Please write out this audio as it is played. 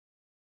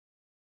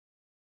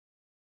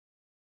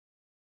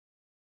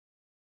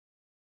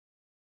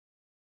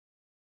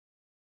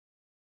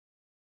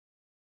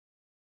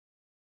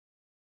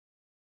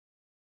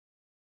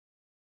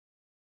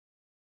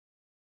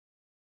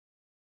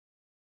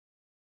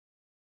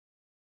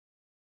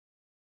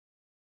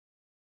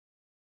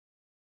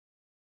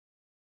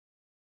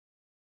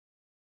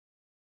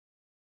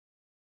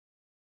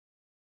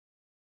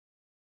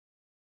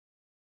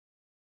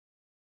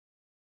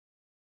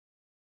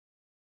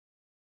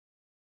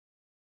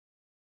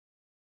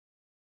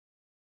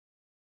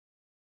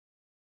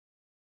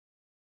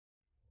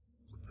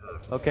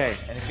Okay,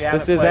 And if you haven't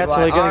this is played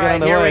actually going to get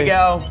underway. Here we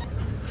go.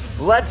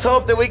 Let's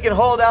hope that we can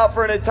hold out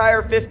for an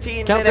entire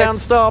 15 Countdown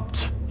minutes.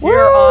 stopped.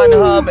 Here on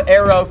Hub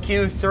Aero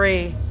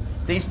Q3.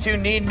 These two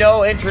need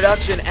no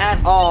introduction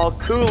at all.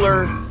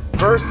 Cooler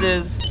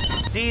versus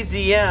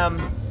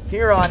CZM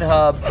here on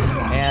Hub.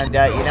 And,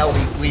 you know,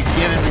 we've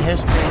given the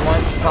history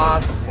once,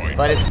 Toss,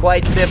 but it's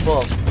quite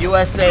simple.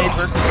 USA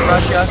versus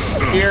Russia.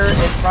 Here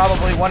is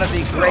probably one of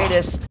the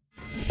greatest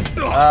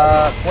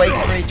Quake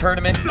 3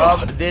 tournament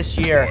of this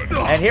year.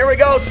 And here we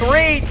go,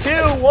 3, 2,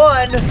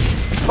 1,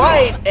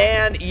 fight.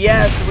 And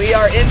yes, we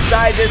are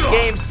inside this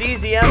game.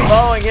 CZM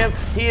following him.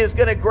 He is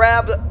going to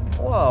grab...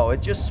 Whoa,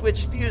 it just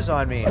switched views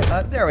on me.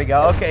 There we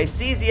go. Okay,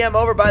 CZM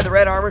over by the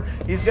red armor.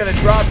 He's going to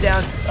drop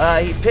down.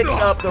 He picks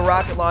up the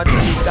rocket launcher.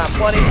 He's got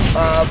plenty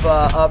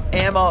of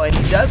ammo, and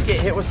he does get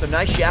hit with some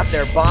nice shaft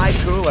there by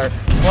Cooler.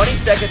 20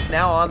 seconds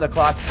now on the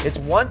clock. It's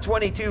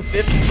 122.50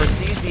 for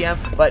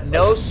CZM, but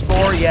no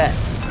score yet.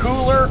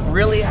 Cooler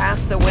really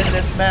has to win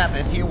this map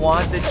if he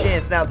wants a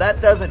chance. Now,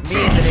 that doesn't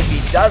mean that if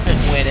he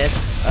doesn't win it,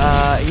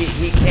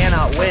 he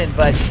cannot win,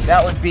 but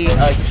that would be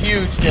a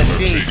huge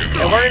defeat.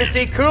 And we're going to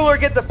see Cooler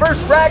get the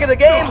first frag of the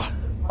game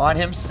on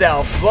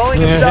himself, blowing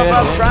himself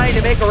up, trying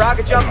to make a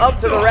rocket jump up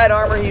to the red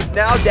armor. He's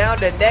now down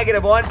to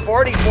 -1,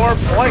 44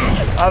 points.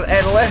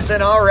 And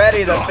listen,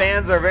 already the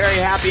fans are very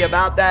happy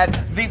about that.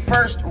 The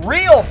first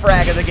real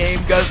frag of the game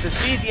goes to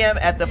CZM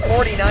at the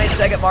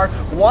 49-second mark,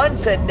 1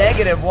 to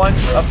 -1.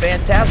 A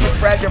fantastic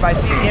frag there by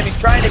CZM. He's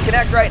trying to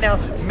connect right now,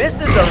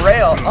 misses a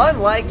rail.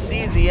 Unlike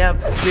CZM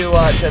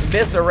to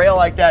miss a rail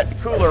like that,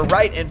 Cooler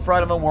right in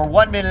front of him. We're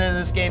 1 minute in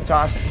this game,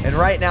 Toss, and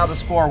right now the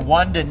score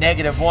 1 to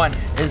 -1.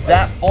 Is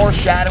that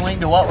foreshadowing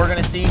to what we're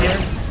going to see here?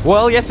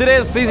 Well, yes it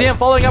is. CZM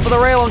following up with a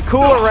rail on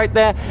Cooler right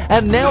there.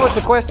 And now it's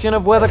a question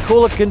of whether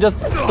Cooler can just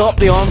stop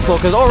the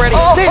onslaught, because already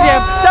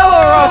CZM, double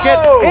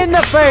rocket in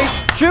the face.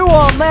 Chew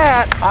on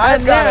that.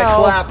 I've got to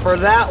clap for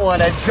that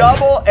one. A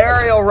double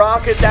aerial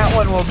rocket. That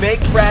one will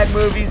make frag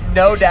movies,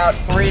 no doubt,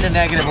 3 to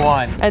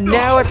 -1. And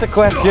now it's a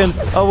question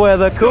of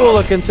whether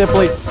Cooler can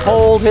simply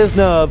hold his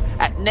nerve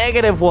at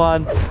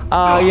 -1.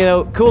 You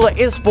know, Cooler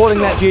is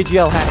sporting that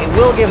GGL hat. It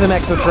will give him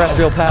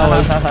extraterrestrial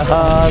powers.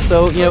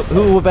 So, you know,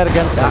 who will bet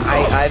against that?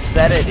 I've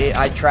said it.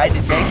 I tried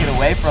to take it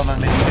away from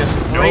him, and he just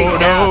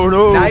freaked out.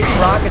 Nice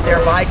rocket there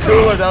by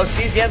Cooler, though.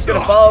 CZM's going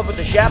to follow up with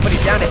the shaft, but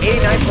he's down to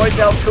 89 points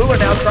health. Cooler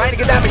now trying to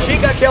get that machine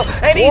gun kill,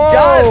 and he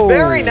does.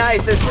 Very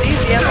nice as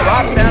CZM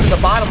drops down to the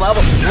bottom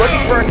level, looking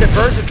for a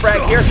conversion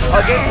frag here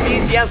against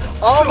CZM.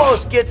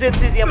 Almost gets in.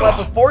 CZM left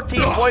with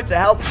 14 points of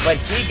health, but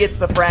he gets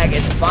the frag.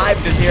 It's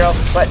 5 to 0,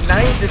 but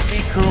nice to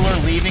see Cooler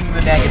leaving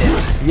the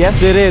negatives.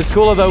 Yes, it is.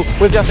 Cooler, though,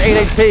 with just 8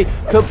 HP,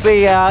 could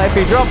be, if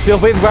he drops, he'll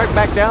be right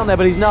back down there,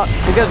 but he's not.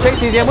 He's going to chase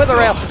CZM with the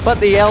rail, but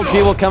the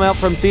LG will come out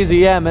from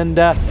CZM, and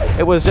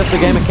it was just a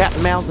game of cat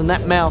and mouse, and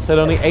that mouse had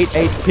only 8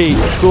 HP.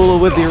 Cooler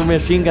with the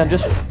machine gun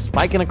just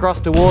spiking across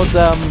towards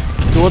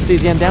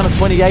CZM, down to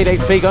 28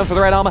 HP, going for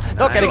the red armor,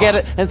 not going to get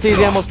it, and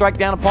CZM will strike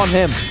down upon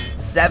him.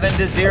 7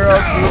 to 0.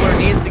 Cooler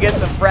needs to get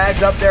some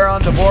frags up there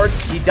on the board.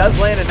 He does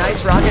land a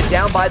nice rocket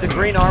down by the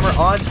green armor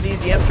on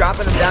CZM,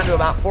 dropping him down to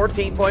about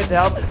 14 points of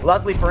health.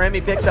 Luckily for him,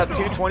 he picks up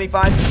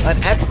 225. An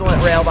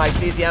excellent rail by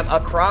CZM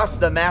across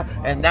the map,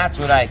 and that's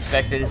what I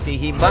expected to see.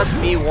 He must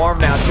be warm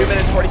now. 2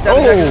 minutes,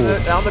 47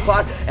 seconds on the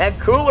clock, and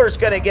Cooler's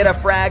going to get a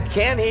frag.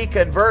 Can he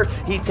convert?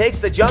 He takes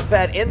the jump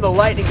pad in the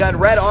lightning gun,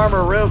 red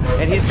armor room,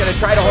 and he's going to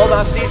try to hold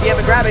off CZM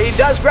and grab it. He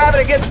does grab it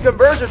and gets a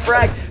conversion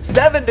frag.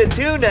 7 to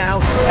 2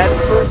 now, and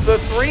for the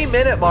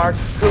 3-minute mark,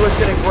 Cooler's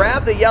going to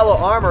grab the yellow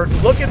armor,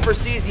 looking for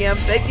CZM,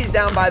 think he's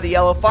down by the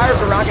yellow, fires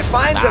the rocket,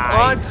 finds him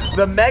on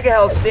the Mega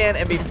Health stand,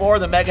 and before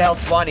the Mega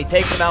Health spawn, he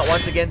takes him out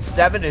once again,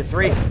 7 to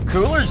 3.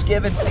 Cooler's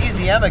giving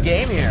CZM a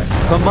game here.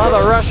 For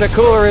Mother Russia,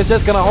 Cooler is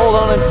just going to hold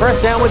on and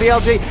press down with the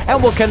LG,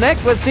 and will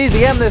connect with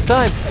CZM this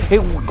time. The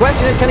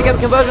question is, can he get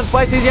the conversion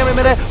by CZM in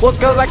midair? Let's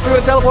go back through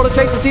a teleporter,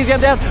 chasing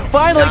CZM down,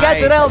 finally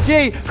gets an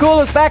LG.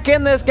 Cooler's back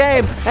in this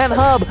game, and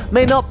Hub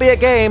may not be a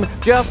game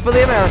just for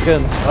the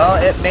Americans. Well,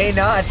 it may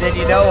not, and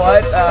you know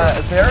what?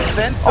 There's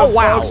been some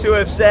folks who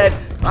have said,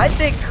 I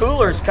think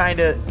Cooler's kind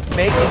of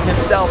making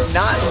himself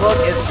not look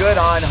as good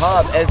on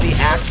Hub as he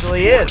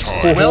actually is.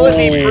 Will it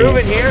be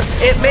proven here?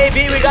 It may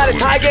be. We got a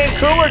tie game.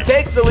 Cooler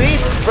takes the lead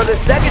for the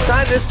second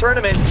time this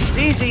tournament.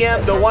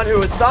 CZM, the one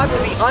who is thought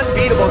to be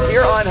unbeatable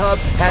here on Hub,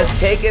 has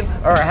taken,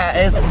 or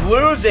is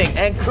losing,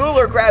 and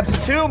Cooler grabs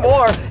 2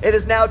 more. It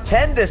is now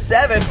 10 to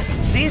 7.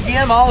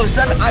 CZM, all of a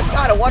sudden, I've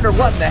got to wonder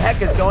what in the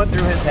heck is going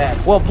through his head.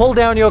 Well, pull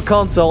down your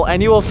console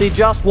and you will see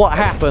just what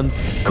happened.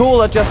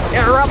 Cooler just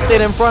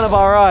erupted in front of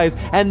our eyes,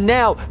 and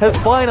now has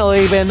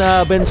finally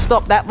been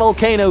stopped. That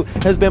volcano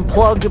has been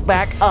plugged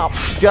back up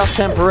just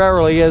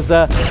temporarily as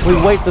we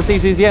wait to see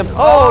CZM.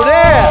 Oh,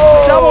 there!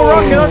 double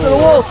rocket onto the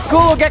wall.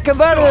 Cooler will get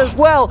converted as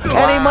well,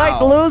 and he might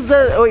lose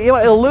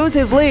he'll lose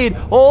his lead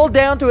all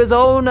down to his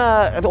own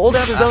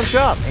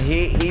shots.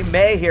 He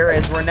may here,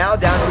 as we're now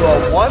down to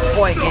a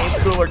 1-point game.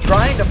 Cooler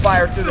trying to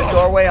fire through the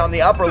doorway on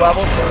the upper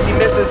level. He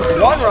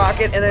misses one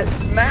rocket and then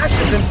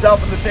smashes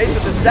himself in the face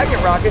of the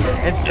second rocket.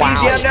 And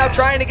CZM now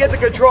trying to get the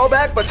control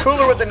back, but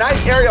Cooler with the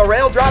nice aerial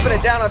rail, dropping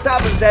it down on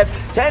top of his head.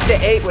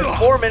 10-8 with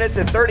 4 minutes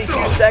and 32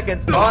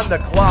 seconds on the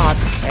clock.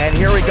 And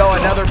here we go,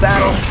 another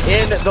battle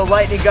in the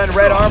Lightning Gun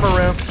red armor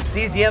room.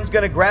 CZM's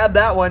going to grab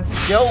that one.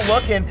 Still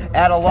looking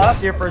at a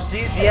loss here for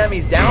CZM.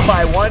 He's down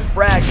by 1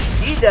 frag.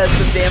 He does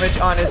some damage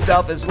on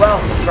himself as well.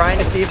 Trying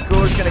to see if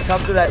Cooler's going to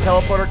come through that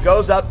teleporter.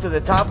 Goes up to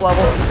the top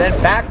level, then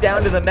back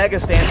down to the Mega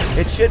Stand.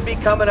 It should be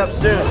coming up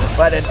soon,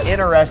 but an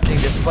interesting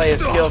display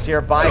of skills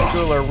here by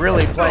Cooler.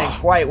 Really playing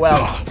quite well.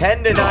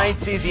 10-9,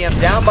 CZM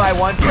down by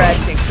 1 frag.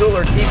 Can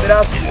Cooler keep it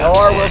up,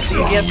 or will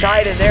CZM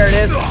tie it? And there it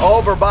is,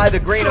 over by the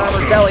green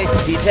armor telly.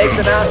 He takes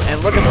him out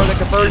and looking for the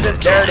conversion.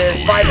 There it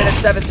is, 5 minutes,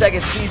 7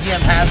 seconds. CZM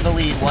has the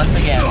lead once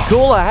again.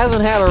 Cooler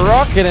hasn't had a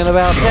rocket in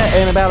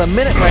about a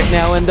minute right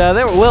now, and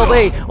there it will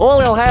be. All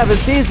he'll have is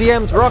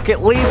CZM's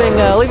rocket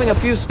leaving a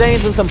few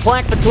stains and some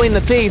plaque between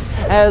the teeth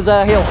as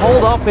he'll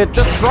hold off it.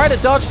 Just try to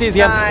dodge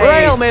CZM. Nice.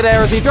 Rail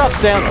midair as he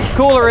drops down.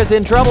 Cooler is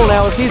in trouble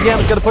now as CZM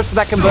is going to push for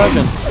that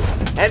conversion.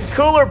 And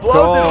Cooler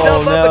blows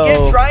himself up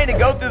again, trying to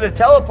go through the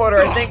teleporter,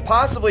 I think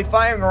possibly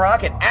firing a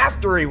rocket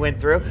after he went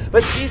through,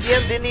 but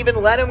CZM didn't even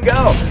let him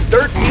go.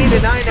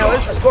 13-9 now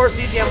is the score.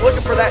 CZM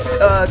looking for that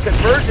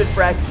conversion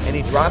frag, and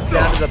he drops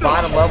down to the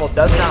bottom level,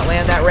 does not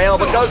land that rail,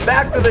 but goes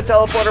back to the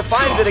teleporter,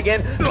 finds it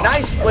again.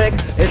 Nice flick.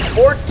 It's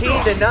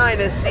 14-9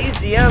 as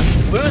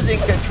CZM losing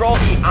control.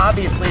 He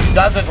obviously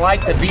doesn't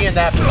like to be in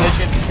that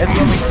position, as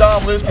when we saw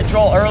him lose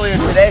control earlier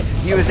today,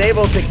 he was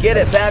able to get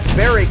it back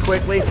very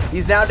quickly.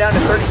 He's now down to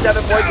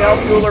 37 points to help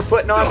Cooler,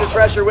 putting on the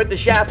pressure with the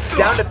shaft,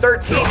 down to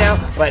 13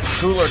 now, but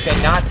Cooler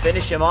cannot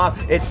finish him off.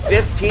 It's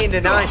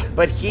 15-9,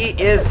 but he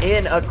is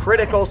in a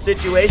critical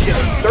situation.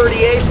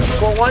 38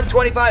 for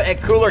 125,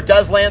 and Cooler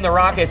does land the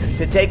rocket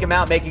to take him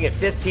out, making it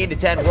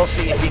 15-10. We'll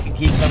see if he can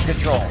keep some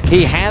control.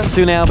 He has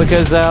to now,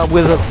 because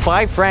with a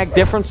 5 frag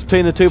difference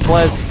between the two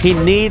players, he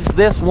needs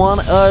this one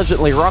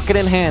urgently. Rocket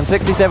in hand,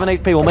 67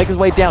 HP, will make his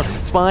way down.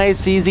 Spies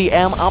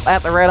CZM up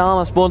at the red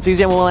armor spawn.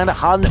 CZM will land a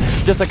hunt,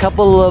 just a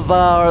couple of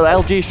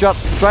LG shots.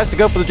 Tries to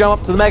go for the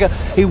jump up to the Mega.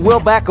 He will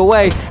back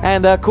away,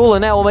 and Cooler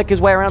now will make his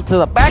way around to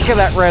the back of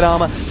that red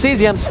armor.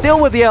 CZM still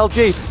with the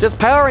LG, just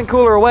powering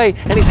Cooler away,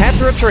 and he's had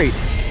to retreat.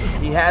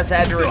 He has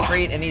had to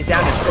retreat, and he's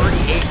down to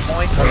 38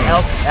 points of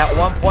health. At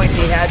one point,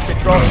 he had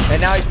control, and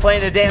now he's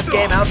playing a dance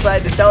game outside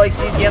the telly.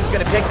 CZM's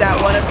going to pick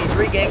that one up. He's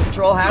regained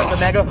control, has the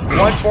Mega,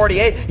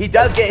 148. He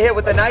does get hit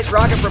with a nice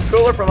rocket from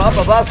Cooler from up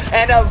above,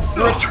 and a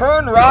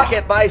return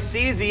rocket by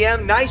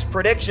CZM. Nice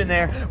prediction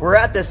there. We're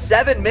at the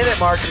 7-minute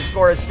mark. The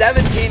score is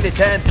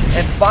 17-10,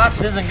 and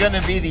Fox isn't going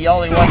to be the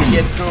only one to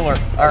give Cooler,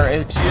 or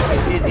excuse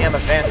me, CZM a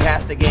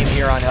fantastic game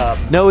here on Hub.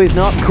 No, he's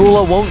not.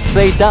 Cooler won't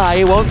say die.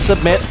 He won't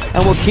submit,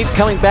 and will keep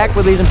coming back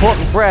with these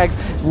important frags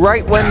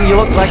right when you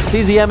look like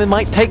CZM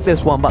might take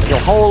this one, but he'll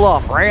hold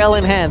off, rail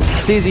in hand.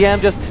 CZM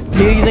just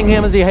teasing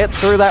him as he hits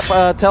through that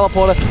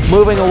teleporter,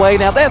 moving away.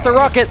 Now there's the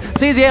rocket.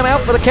 CZM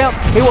out for the count.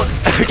 He will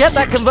get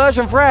that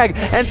conversion frag,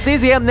 and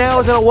CZM now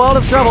is in a world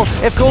of trouble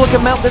if Cooler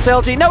can mount this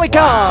LG. No, he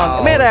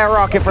can't. Mid-air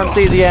rocket from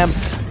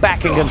CZM.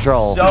 Back in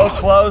control. So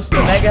close. The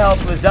Mega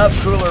Health was up.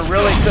 Cooler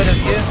really could have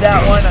used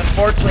that one.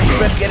 Unfortunately, he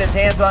couldn't get his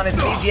hands on it.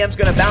 CZM's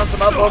going to bounce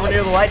him up over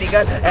near the Lightning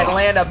Gun and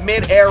land a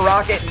mid-air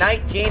rocket.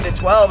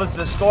 19-12 is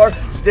the score.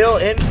 Still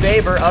in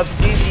favor of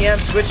CZM.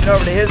 Switching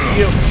over to his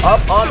view.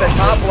 Up on the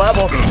top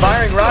level.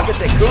 Firing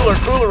rockets at Cooler.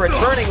 Cooler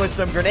returning with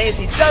some grenades.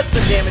 He does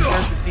some damage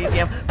versus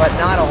CZM, but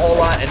not a whole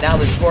lot. And now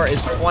the score is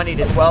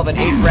 20-12. An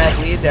 8-frag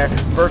lead there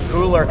for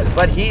Cooler.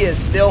 But he is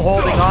still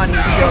holding on.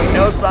 He's showing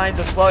no signs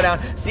of slowdown.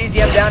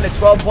 CZM down to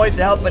 12 points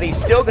of health, but he's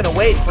still going to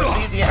wait for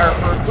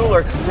for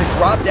Cooler to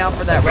drop down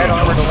from that red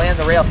armor to land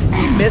the rail.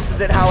 He misses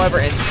it, however,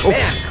 and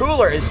man,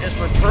 Cooler is just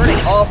returning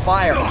all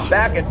fire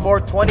back and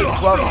forth.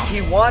 20-12.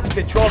 He wants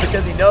control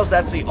because he knows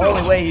that's the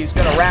only way he's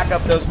going to rack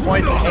up those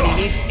points, and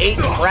he needs 8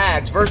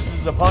 frags versus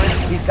his opponent.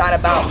 He's got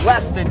about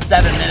less than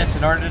 7 minutes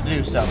in order to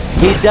do so.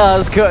 He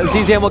does.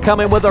 CZM will come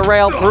in with a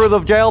rail through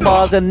the jail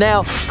bars, and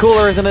now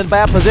Cooler is in a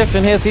bad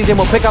position here. CZM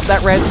will pick up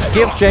that red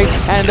gift chase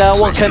and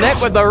will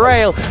connect with the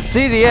rail.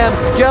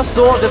 CZM just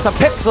saw just a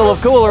pixel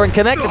of Cooler and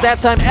connected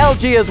that time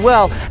LG as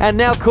well, and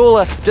now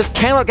Cooler just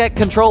cannot get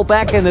control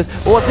back in this.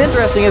 But what's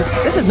interesting is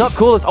this is not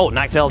Cooler's, oh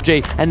nice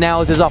LG, and now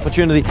is his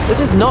opportunity.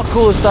 This is not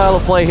Cooler's style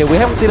of play here. We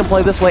haven't seen him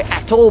play this way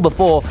at all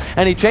before,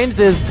 and he changed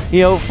his,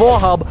 for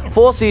Hub,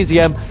 for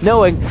CZM,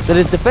 knowing that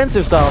his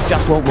defensive style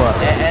just won't work.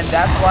 And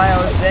that's why I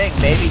was saying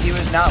maybe he was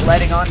is not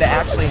letting on to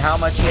actually how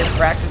much he has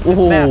practiced this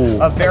map.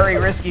 A very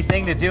risky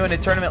thing to do in a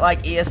tournament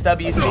like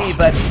ESWC,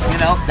 but, you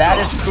know, that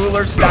is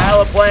Cooler's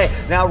style of play.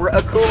 Now,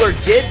 Cooler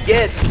did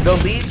get the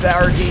lead,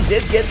 or he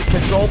did get the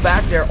control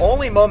back there,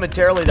 only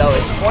momentarily, though.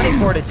 It's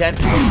 24-10.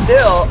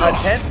 Still a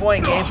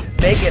 10-point game.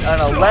 Make it an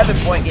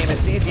 11-point game as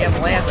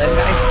CZM lands a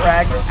nice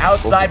frag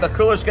outside, but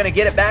Cooler's going to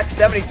get it back.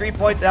 73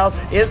 points out.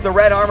 Is the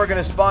red armor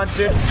going to spawn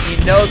soon?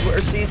 He knows where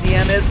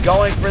CZM is,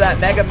 going for that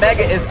Mega.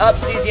 Mega is up.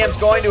 CZM's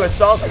going to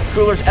assault.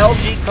 Cooler's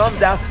LG comes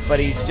down, but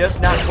he's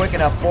just not quick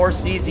enough for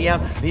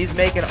CZM. He's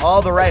making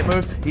all the right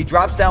moves. He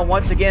drops down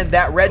once again.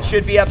 That red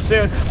should be up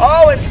soon.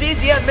 Oh, and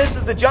CZM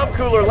misses the jump.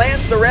 Cooler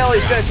lands the rail.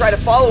 He's going to try to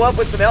follow up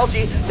with some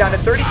LG. Down to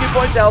 32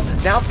 points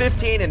health. Now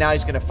 15, and now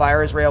he's going to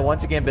fire his rail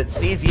once again, but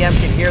CZM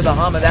can hear the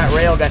hum of that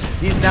railgun.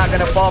 He's not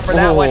going to fall for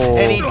that one,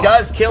 and he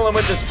does kill him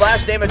with the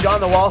splash damage on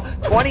the wall.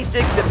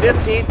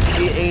 26-15.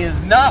 He is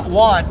not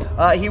one.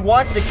 He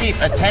wants to keep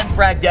a 10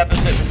 frag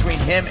deficit between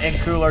him and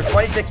Cooler.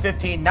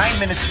 26-15, 9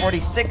 minutes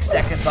 46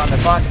 seconds on the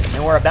clock,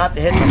 and we're about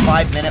to hit the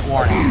 5-minute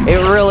warning. It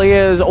really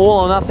is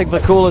all or nothing for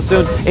Cooler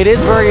soon. It is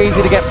very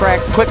easy to get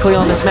frags quickly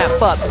on this map,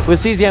 but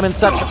with CZM in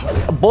such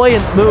a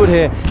buoyant mood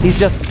here, he's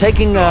just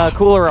taking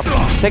Cooler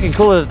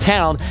to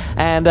town,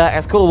 and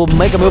as Cooler will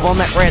make a move on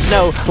that red.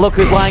 No, look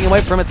who's lying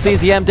away from it.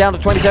 CZM down to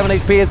 27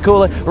 HP as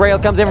Cooler. Rail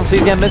comes in from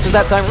CZM, misses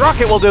that time.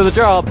 Rocket will do the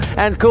job,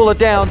 and Cooler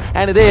down,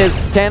 and it is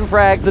 10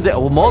 frags,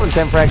 well, more than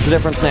 10 frags the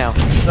difference now.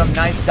 Some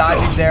nice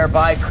dodging there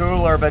by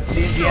Cooler, but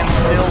CZM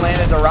still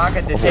landed the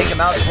rocket to take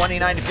him out.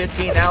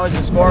 29-15 now is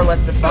the score.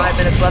 Less than 5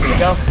 minutes left to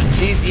go.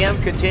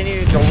 CZM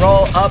continuing to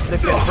roll up the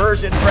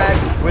conversion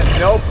frag with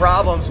no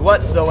problems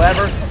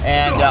whatsoever.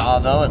 And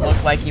although it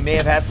looked like he may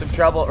have had some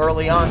trouble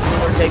early on,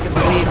 Cooler taking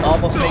the lead,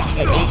 almost making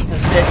it 8-6,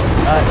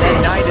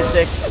 then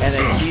 9-6, and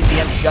then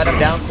CZM shut him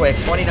down quick.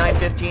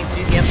 29-15.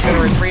 CZM's going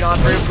to retreat on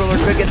through. Cooler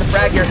could get the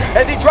frag here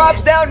as he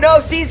drops down. No,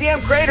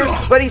 CZM craters,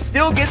 but he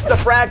still gets the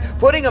frag,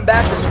 putting him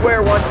back to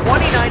square one.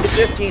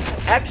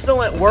 29-15.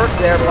 Excellent work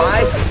there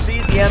by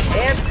CZM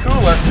and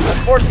Cooler.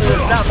 Unfortunately,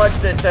 there's not much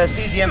that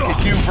CZM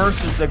could do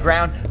versus the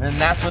ground, and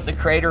that's what the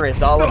crater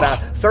is all about.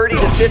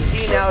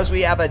 30-15 now as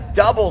we have a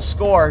double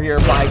score here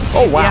by CZM.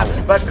 Oh,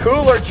 wow. But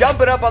Cooler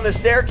jumping up on the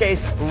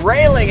staircase,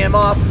 railing him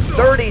off.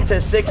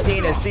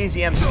 30-16 as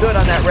CZM stood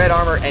on that red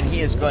armor, and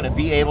he is going to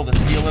be able to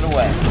steal it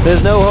away.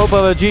 There's no hope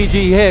of a GG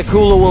here.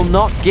 Cooler will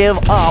not give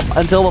up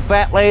until the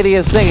fat lady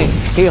is singing.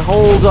 He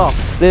holds off.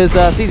 There's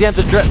CZM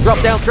to drop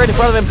down straight in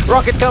front of him.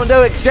 Rocket coming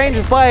to exchange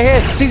and fire here.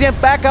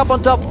 CZM back up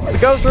on top.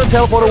 Goes through a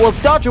teleporter. Will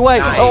dodge away.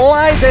 Nice.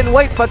 Lies in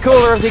wait for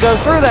Cooler as he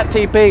goes through that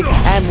TP,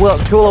 and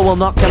Cooler will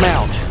knock him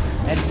out.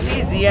 And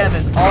CZM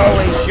is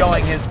always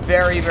showing his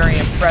very, very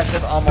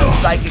impressive,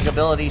 almost psychic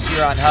abilities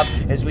here on Hub,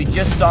 as we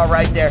just saw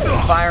right there,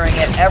 firing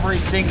at every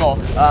single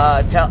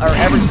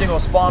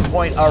spawn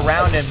point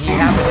around him. He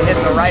happened to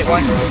hit the right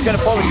one. He's going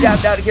to pull the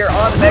shaft out of here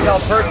on the Mega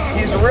Health first.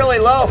 He's really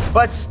low,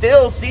 but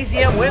still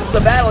CZM wins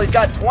the battle. He's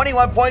got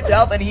 21 points of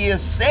health, and he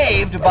is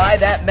saved by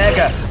that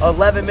Mega.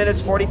 11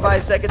 minutes,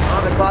 45 seconds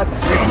on the clock.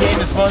 This game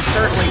is most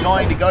certainly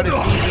going to go to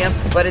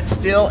CZM, but it's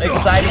still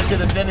exciting to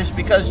the finish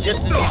because,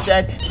 just as you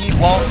said, he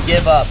won't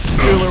give up.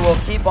 Cooler will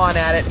keep on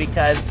at it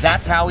because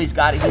that's how he's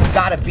got it. He's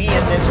got to be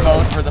in this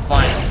mode for the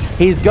final.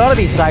 He's got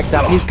to be psyched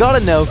up. He's got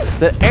to know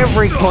that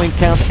every point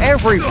counts,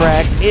 every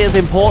frag is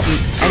important,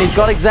 and he's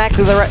got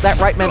exactly that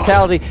right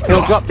mentality.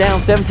 He'll drop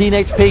down 17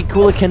 HP.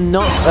 Cooler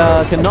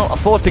cannot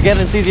afford to get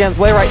in CZM's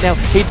way right now.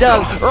 He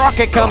does.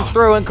 Rocket comes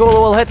through, and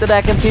Cooler will hit the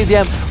deck, and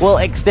CZM will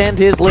extend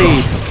his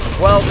lead.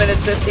 12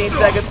 minutes, 15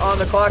 seconds on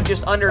the clock,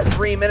 just under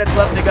 3 minutes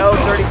left to go,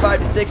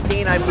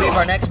 35-16. I believe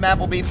our next map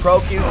will be Pro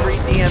Q3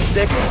 DM6,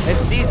 and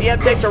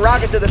CZM takes a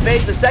rocket to the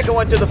face, the second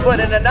one to the foot,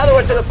 and another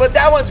one to the foot.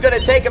 That one's going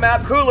to take him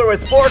out. Cooler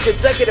with 4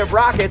 consecutive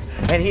rockets,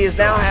 and he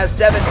now has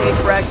 17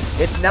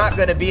 frags. It's not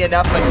going to be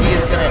enough, but he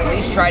is going to at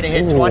least try to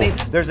hit 20.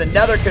 There's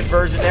another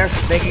conversion there,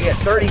 making it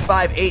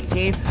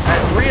 35-18,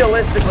 and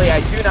realistically,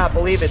 I do not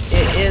believe it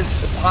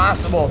is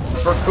possible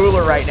for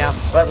Cooler right now,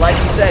 but like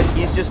you said,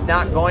 he's just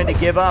not going to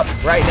give up.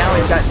 Right now,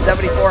 he's got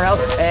 74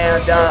 health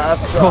and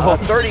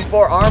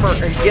 34 armor.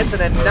 He gets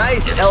in a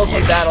nice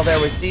LG battle there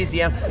with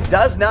CZM.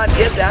 Does not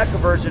get that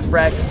conversion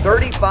frag.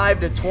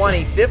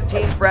 35-20,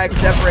 15 frags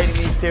separating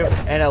these two,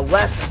 and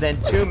less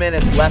than 2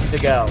 minutes left to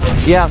go.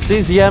 Yeah,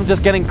 CZM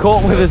just getting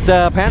caught with his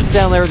pants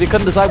down there as he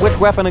couldn't decide which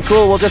weapon, and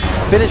Cooler will just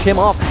finish him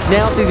off.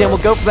 Now CZM will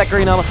go for that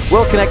green armor,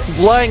 will connect,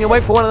 flying away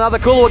for one another.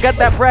 Cooler will get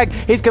that frag.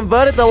 He's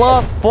converted the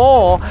last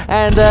 4,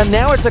 and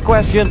now it's a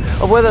question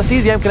of whether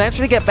CZM can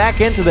actually get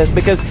back into this,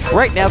 because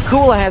right now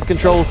Cooler has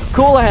control,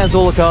 Cooler has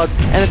all the cards,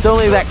 and it's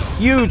only that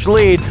huge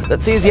lead that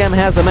CZM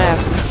has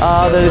amassed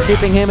that is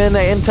keeping him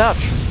in touch.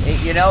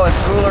 You know,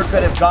 if Cooler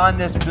could have gone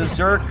this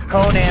berserk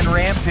Conan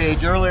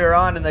rampage earlier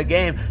on in the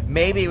game,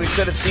 maybe we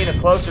could have seen a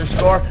closer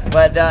score,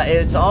 but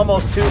it's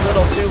almost too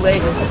little too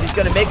late as he's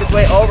going to make his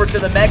way over to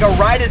the Mega.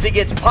 Right as he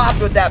gets popped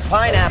with that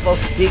pineapple,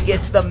 he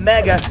gets the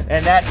Mega,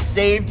 and that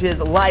saved his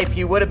life.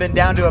 He would have been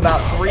down to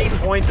about 3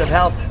 points of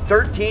health.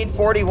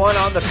 13:41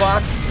 on the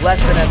clock.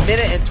 Less than a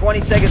minute and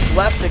 20 seconds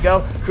left to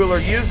go. Cooler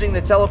using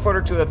the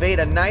teleporter to evade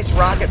a nice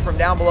rocket from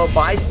down below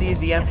by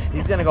CZM.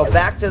 He's going to go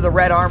back to the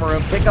red armor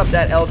room, pick up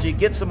that LG,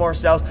 get some more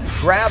cells,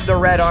 grab the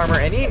red armor,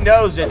 and he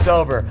knows it's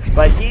over.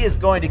 But he is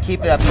going to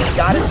keep it up. He's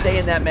got to stay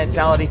in that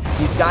mentality.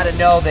 He's got to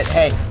know that,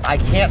 hey, I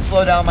can't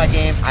slow down my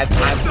game. I'm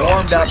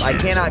warmed up. I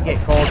cannot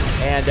get cold.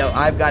 And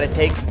I've got to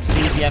take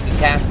CZM to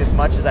task as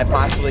much as I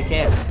possibly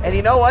can. And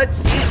you know what?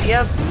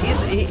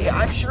 CZM,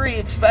 I'm sure he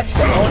expects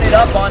to own it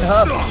up on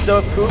Hub. So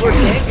if Cooler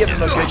can't give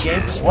him a good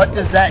game, what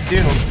does that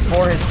do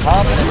for his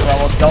confidence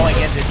level going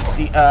into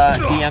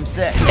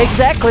DM6?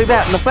 Exactly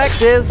that. And the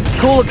fact is,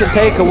 Cooler can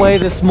take away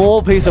this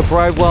small piece of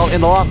pride. Well,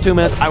 in the last 2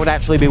 minutes, I would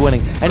actually be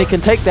winning. And he can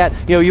take that.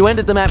 You know, you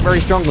ended the map very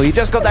strongly. You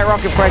just got that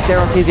rocket frag there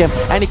on CZM,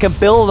 and he can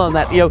build on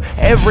that. You know,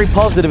 every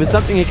positive is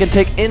something he can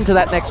take into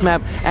that next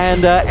map,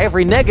 and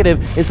every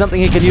negative is something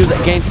he can use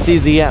against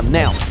CZM.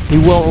 Now, he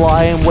will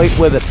lie and wait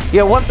with it. You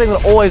know, one thing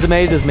that always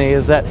amazes me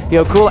is that, you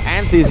know, Cooler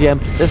and CZM,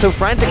 they're so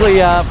frantically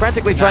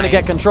trying to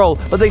get control,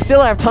 but they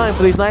still have time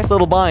for these nice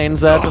little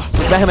binds to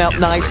spam out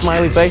nice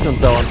smiley face and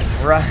so on.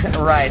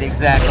 Right,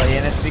 exactly,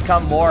 and it's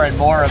become more and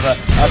more of a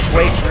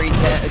Quake 3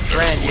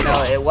 trend. You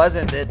know, it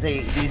wasn't that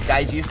these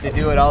guys used to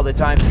do it all the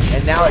time,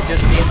 and now it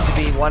just seems to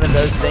be one of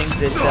those things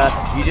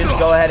that you just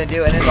go ahead and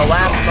do. And in the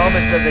last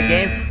moments of the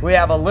game, we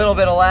have a little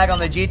bit of lag on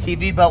the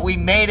GTV, but we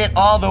made it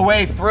all the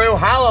way through.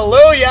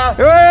 Hallelujah!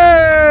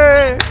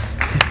 Hooray!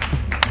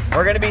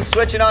 We're going to be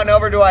switching on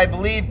over to, I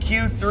believe,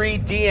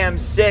 Q3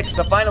 DM6.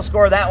 The final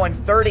score of that one,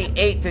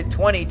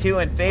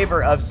 38-22 in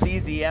favor of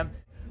CZM.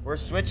 We're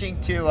switching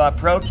to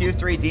Pro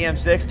Q3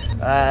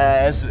 DM6.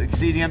 As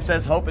CZM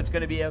says, hope it's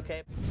going to be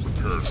okay.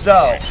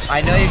 So,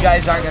 I know you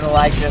guys aren't going to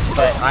like this,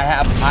 but I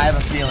have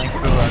a feeling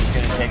Cooler is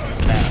going to take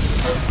this map.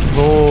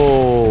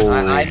 Oh.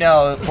 I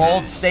know,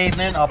 bold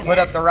statement. I'll put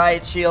up the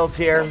riot shields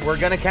here. We're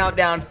going to count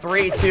down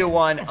 3, 2,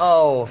 1,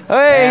 oh.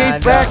 Hey, and,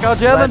 he's back. Our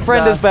German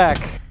friend is back.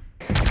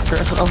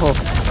 Oh.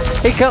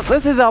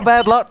 This is our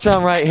bad luck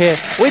charm right here.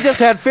 We just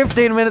had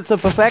 15 minutes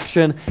of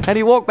perfection, and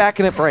he walked back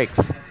and it breaks.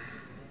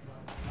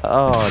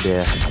 Oh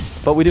dear.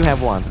 But we do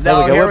have one. There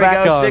we go. Here We're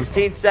back on.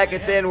 16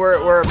 seconds in.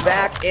 We're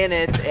back in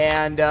it,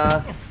 and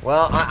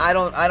well, I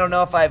don't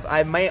know if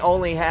I may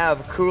only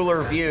have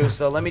Cooler view,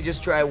 so let me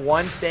just try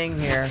one thing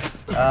here.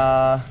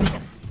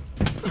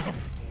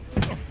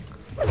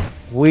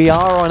 We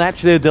are on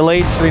actually a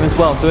delayed stream as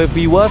well, so if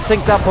we were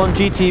synced up on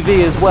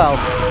GTV as well.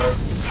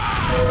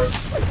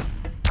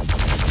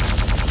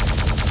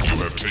 You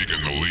have taken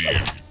the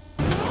lead.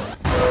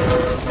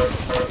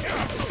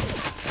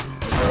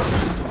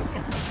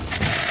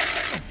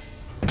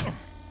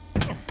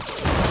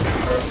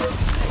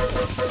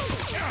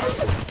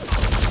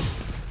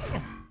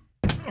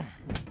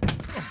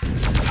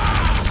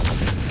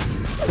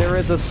 There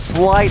is a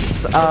slight,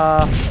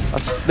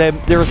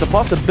 there is a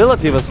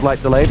possibility of a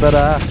slight delay, but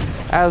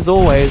as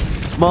always,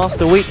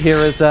 Master Wheat here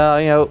has,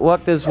 you know,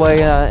 worked his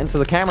way into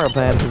the camera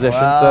pan position.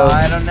 Well, so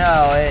I don't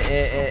know.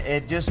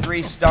 It just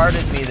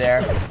restarted me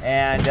there,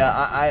 and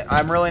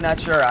I'm really not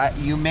sure.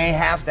 You may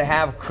have to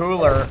have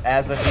Cooler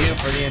as a view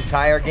for the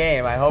entire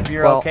game. I hope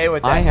you're okay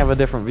with that. I have a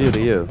different view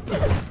to you.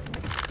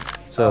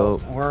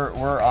 So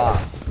we're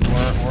off.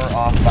 We're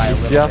off by a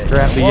little bit. Just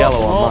grab the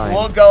yellow on mine.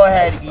 We'll go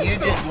ahead. You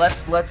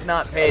just let's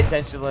not pay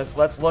attention to this.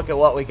 Let's look at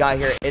what we got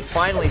here. It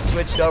finally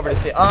switched over to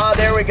see. Oh,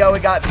 there we go. We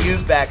got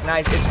views back.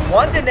 Nice. It's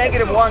 1 to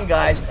 -1,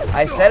 guys.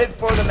 I said it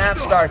before the map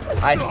start.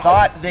 I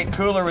thought that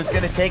Cooler was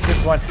going to take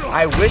this one.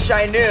 I wish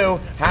I knew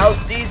how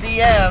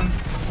CZM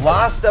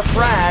lost the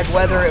frag,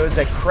 whether it was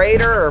a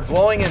crater or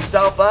blowing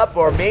himself up,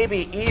 or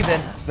maybe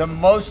even the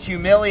most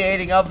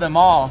humiliating of them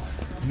all,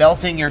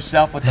 melting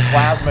yourself with the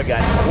plasma gun.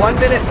 1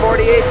 minute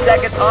 48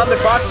 seconds on the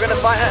clock. We're going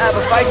to have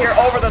a fight here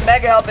over the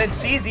mega health, and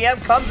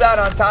CZM comes out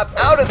on top,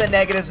 out of the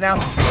negatives now.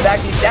 In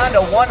fact, he's down to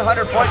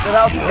 100 points of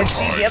health, and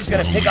CZM's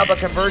going to pick up a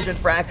conversion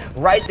frag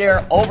right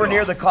there over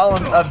near the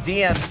columns of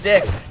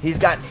DM6. He's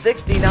got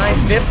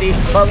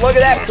 69-50, but look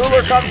at that.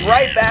 Cooler comes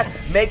right back,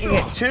 making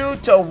it 2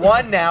 to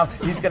 1 now.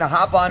 He's going to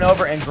hop on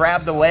over and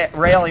grab the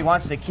rail. He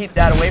wants to keep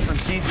that away from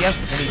CZM,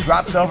 and he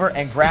drops over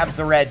and grabs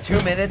the red. 2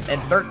 minutes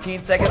and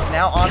 13 seconds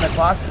now on the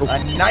clock.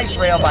 A nice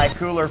rail by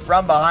Cooler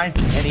from behind,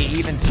 and he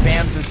even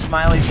spams his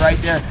smileys right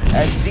there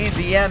as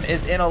CZM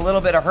is in a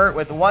little bit of hurt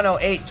with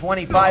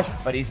 108.25,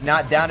 but he's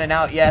not down and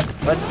out yet.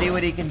 Let's see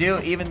what he can do,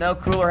 even though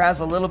Cooler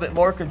has a little bit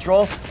more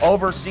control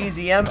over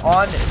CZM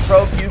on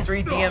Pro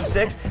Q3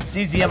 DM6.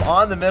 CZM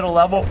on the middle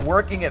level,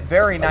 working it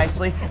very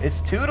nicely.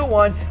 It's 2 to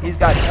 1. He's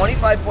got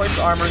 25 points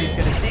of armor. He's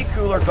going to see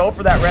Cooler go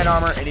for that red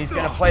armor, and he's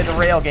going to play the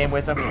rail game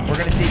with him. We're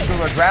going to see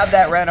Cooler grab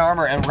that red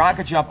armor and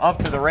rocket jump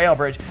up to the rail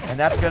bridge, and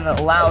that's going to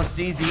allow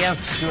CZM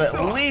to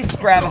at least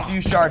grab a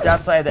few shards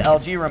outside of the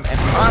LG room and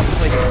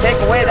possibly take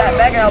away that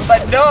mega health.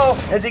 But no,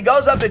 as he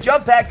goes up to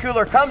jump pad,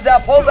 Cooler comes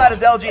out, pulls out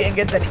his LG, and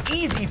gets an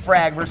easy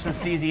frag versus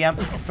CZM.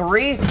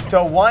 3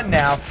 to 1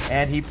 now,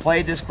 and he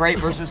played this great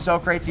versus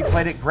Socrates. He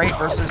played it great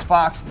versus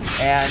Fox,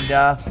 and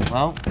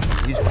well,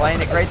 he's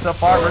playing it great so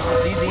far versus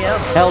CZM.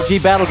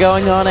 LG battle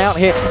going on out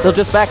here. They'll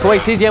just back away.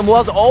 CZM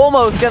was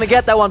almost going to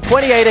get that one,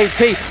 28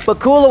 HP, but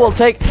Cooler will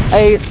take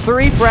a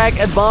 3-frag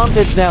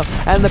advantage now.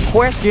 And the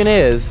question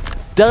is,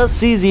 does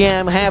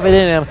CZM have it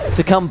in him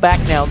to come back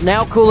now?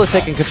 Now Cooler's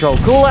taking control.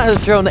 Cooler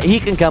has shown that he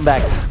can come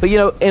back. But, you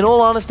know, in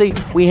all honesty,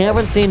 we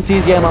haven't seen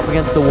CZM up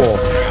against the wall.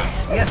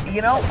 Yeah,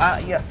 you know,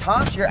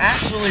 Toss, you're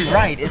actually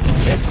right. It's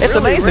really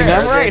amazing.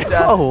 Rare I'm right.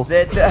 Wow,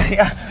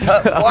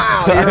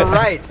 you're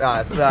right,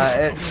 Toss.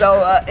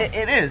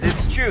 It is.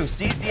 It's true.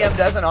 CZM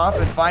doesn't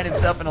often find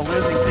himself in a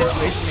losing situation.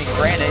 I mean,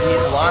 granted,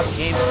 he's lost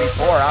games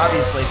before,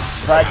 obviously,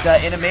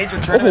 but in a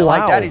major tournament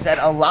like that, he's had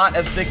a lot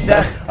of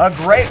success. A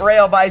great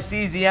rail by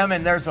CZM,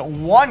 and there's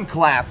one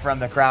clap from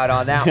the crowd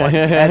on that one.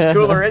 As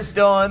Cooler is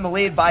still in the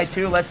lead by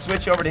 2. Let's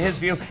switch over to his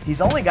view.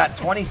 He's only got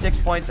 26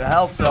 points of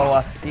health,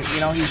 so you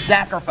know, he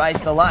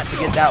sacrificed a lot to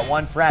get that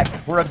 1 frag.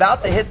 We're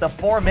about to hit the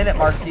 4-minute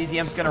mark.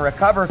 CZM's going to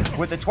recover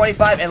with the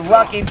 25, and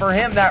lucky for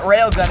him, that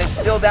railgun is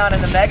still down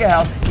in the mega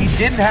health. He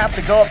didn't have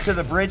to go up to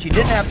the bridge. He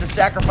didn't have to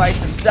sacrifice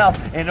himself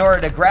in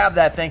order to grab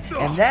that thing,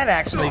 and that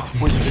actually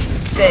was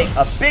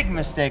a big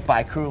mistake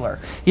by Cooler.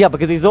 Yeah,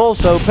 because he's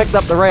also picked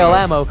up the rail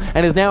ammo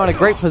and is now in a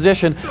great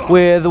position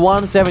with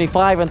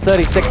 175 and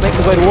 36, making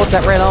his way towards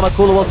that red armor.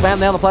 Cooler will spam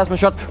down the plasma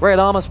shots. Red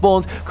armor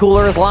spawns.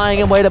 Cooler is lying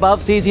in wait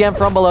above CZM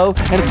from below,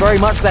 and it's very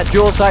much that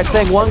dual type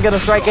thing. One going to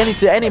strike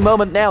any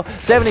moment now.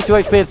 72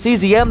 HP. It's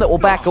CZM that will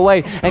back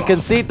away and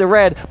concede the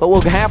red, but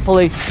will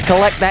happily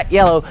collect that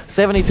yellow.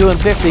 72 and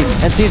 50,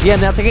 and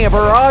CZM now taking a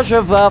barrage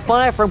of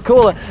fire from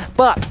Cooler,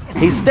 but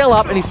he's still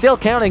up and he's still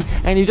counting,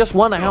 and you just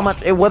wonder how much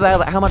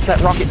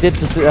that rocket did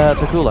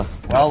to Cooler.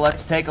 Well,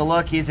 let's take a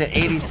look. He's at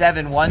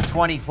 87,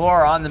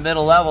 124 on the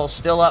middle level,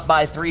 still up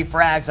by 3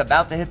 frags,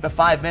 about to hit the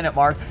 5-minute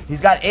mark. He's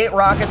got 8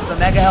 rockets. The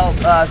mega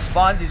health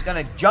spawns. He's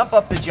going to jump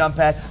up the jump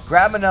pad,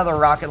 grab another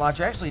rocket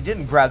launcher. Actually, he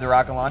didn't grab the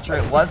rocket launcher.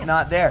 It was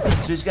not there.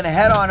 So he's going to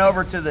head on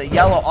over to the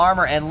yellow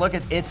armor and look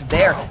at it's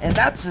there. And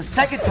that's the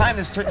second time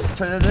this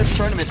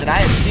tournament that I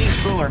have seen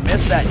Cooler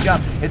miss that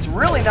jump. It's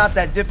really not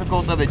that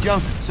difficult of a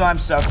jump, so I'm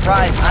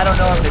surprised. I don't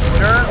know if it's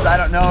nerves. I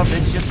don't know if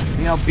it's just,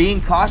 you know,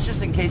 being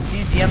cautious in case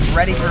CZM's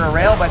ready for a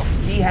rail, but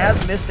he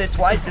has missed it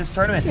twice this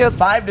tournament.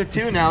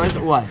 5-2 now, is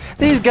it what?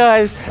 These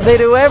guys, they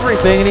do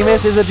everything, and he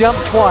misses a jump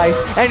twice,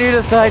 and you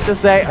decide to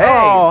say,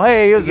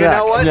 hey, you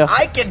know what? No.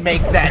 I can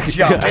make that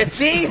jump.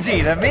 It's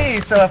easy to me,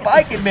 so if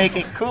I can make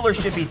it, Cooler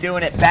should be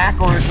doing it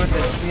backwards with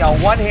his, you know,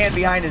 one hand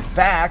behind his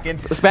back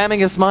and spamming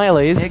his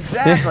smileys.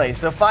 Exactly.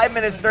 So 5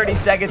 minutes 30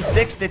 seconds,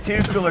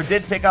 6-2. Cooler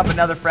did pick up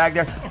another frag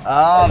there.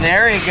 Oh,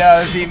 there he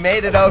goes. He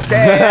made it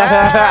okay.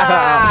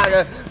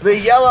 The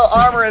yellow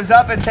armor is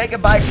up and taken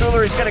by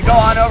Cooler. He's going to go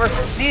on over.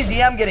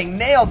 CZM getting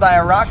nailed by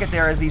a rocket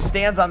there as he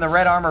stands on the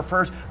red armor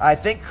perch. I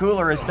think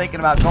Cooler is thinking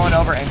about going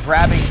over and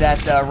grabbing that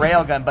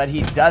railgun, but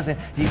he doesn't.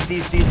 He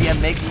sees CZM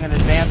making an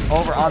advance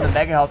over on the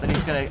mega health, and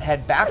he's going to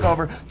head back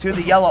over to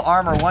the yellow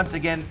armor once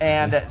again.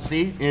 And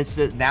see, it's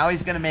now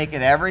he's going to make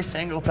it every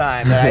single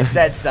time that I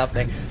said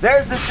something.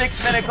 There's the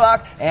 6-minute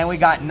clock, and we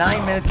got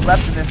 9 minutes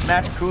left in this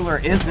match. Cooler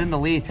is in the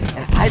lead,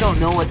 and I don't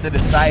know what the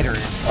decider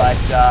is,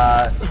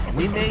 but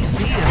we may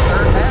see a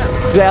third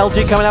half. The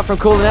LG coming out from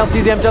Cooler now.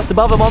 CZM just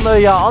above him on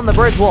the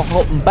bridge. Will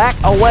back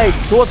away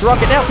towards the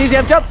rocket. Now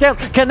CZM jumps down,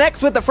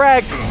 connects with the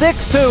frag.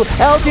 6-2.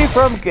 LG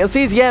from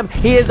CZM.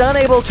 He is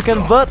unable to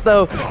convert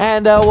though,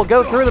 and will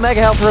go through the mega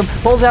health room.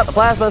 Pulls out the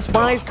plasma.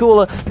 Spies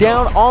Cooler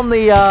down on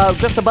the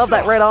just above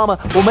that red armor.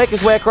 Will make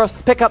his way across,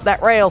 pick up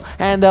that rail,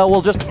 and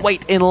will just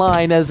wait in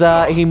line as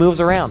he moves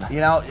around. You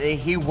know,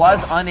 he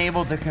was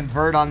unable to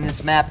convert on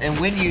this map, and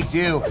when you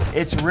do,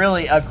 it's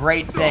really a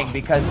great thing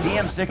because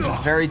VM6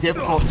 is very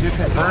difficult to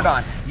convert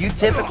on. You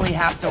typically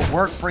have to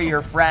work for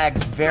your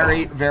frags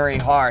very, very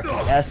hard,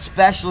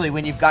 especially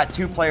when you've got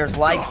 2 players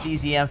like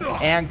CZM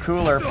and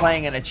Cooler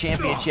playing in a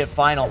championship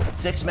final.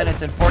 6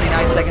 minutes and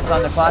 49 seconds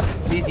on the clock.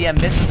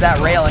 CZM misses that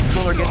rail, and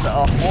Cooler gets a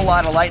whole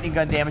lot of lightning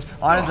gun damage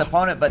on his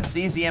opponent, but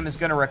CZM is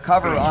going to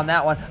recover on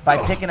that one by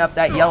picking up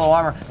that yellow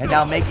armor and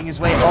now making his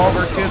way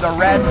over to the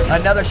red.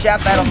 Another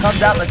shaft battle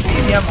comes out, but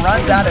CZM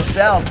runs out of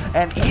cells,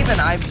 and even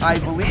I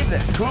believe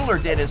that Cooler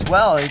did as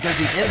well because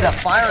he ended up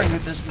firing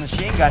with this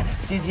machine gun.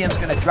 CZM's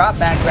going to drop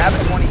back, grab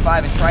a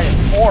 25, and try to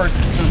forward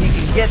so he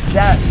can get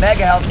that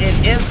mega health. It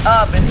is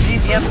up, and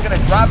CZM's going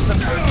to drop some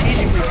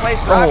strategically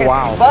placed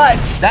rockets. But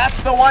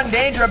that's the one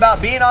danger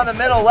about being on the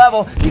middle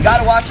level. You got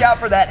to watch out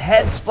for that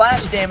head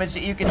splash damage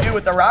that you can do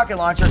with the rocket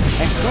launcher.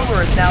 And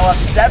Cooler is now up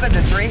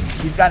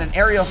 7-3. He's got an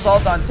aerial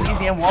assault on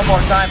CZM one more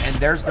time, and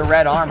there's the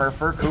red armor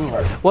for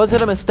Cooler. Was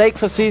it a mistake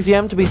for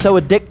CZM to be so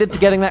addicted to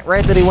getting that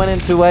red that he went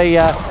into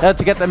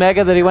to get the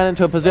mega, that he went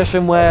into a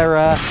position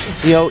where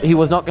you know, he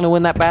was not going to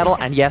win that battle?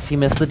 And yes, he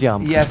missed the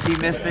jump. Yes, he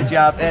missed the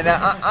jump, and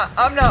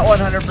I'm not 100%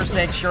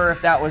 100% sure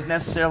if that was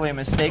necessarily a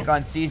mistake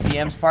on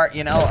CZM's part.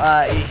 You know,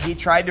 he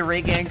tried to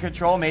regain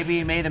control. Maybe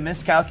he made a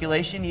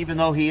miscalculation, even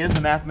though he is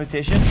a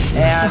mathematician.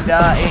 And,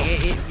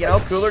 you know,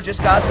 Cooler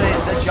just got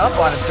the jump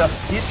on him. So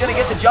he's going to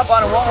get the jump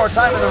on him one more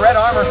time in the red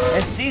armor.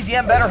 And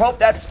CZM better hope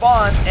that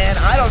spawns. And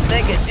I don't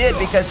think it did,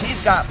 because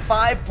he's got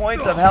 5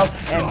 points of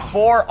health and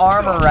 4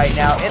 armor right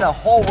now, in a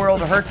whole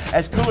world of hurt,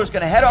 as Cooler's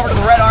going to head over to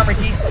the red armor.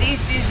 He sees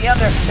CZM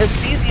there. If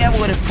CZM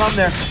would have come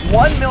there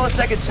 1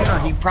 millisecond sooner,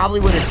 he probably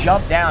would have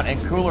jumped down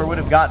and Cooler would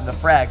have gotten the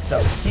frag.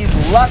 So he's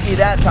lucky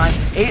that time.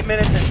 8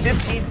 minutes and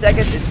 15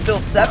 seconds. It's still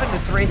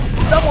 7-3.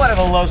 Somewhat of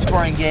a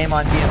low-scoring game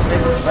on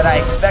DM6, but I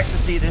expect to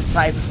see this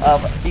type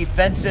of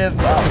defensive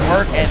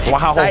work and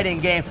exciting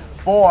game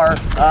for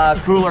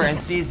Cooler and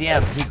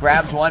CZM. He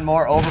grabs one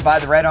more over by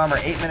the red armor.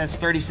 8 minutes,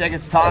 30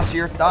 seconds. Toss,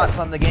 your thoughts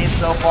on the game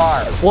so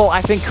far? Well,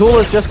 I think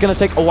Cooler's just going to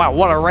take, oh wow,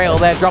 what a rail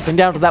there, dropping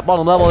down to that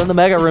bottom level in the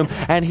mega room,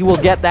 and he will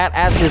get that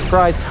as his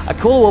prize.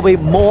 Cooler will be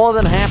more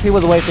than happy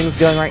with the way things are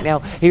going right now.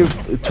 He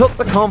took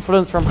the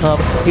confidence from Hub.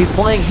 He's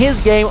playing his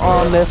game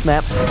on this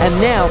map, and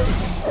now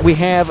we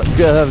have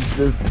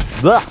CZM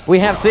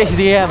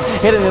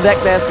hitting the deck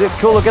there.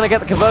 Cooler going to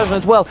get the conversion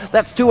as well.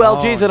 That's 2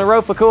 LGs in a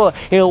row for Cooler.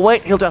 He'll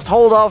wait. He'll just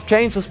hold off,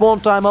 change the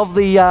spawn time of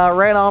the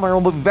red armor,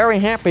 and will be very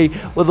happy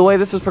with the way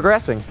this is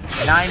progressing.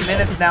 9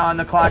 minutes now on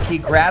the clock. He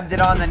grabbed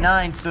it on the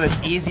 9, so it's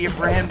easier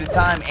for him to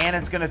time, and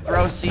it's going to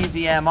throw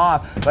CZM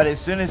off. But as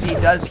soon as he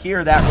does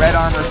hear that red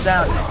armor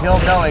sound, he'll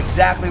know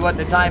exactly what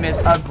the time is.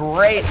 A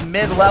great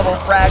mid-level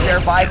frag there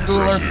by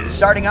Cooler.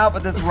 Starting out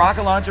with this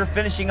rocket launcher,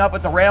 finishing up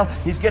with the rail.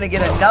 He's going to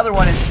get another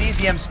one as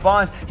CZM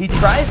spawns. He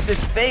tries to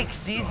fake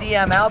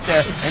CZM out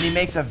there, and he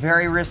makes a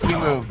very risky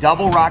move.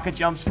 Double rocket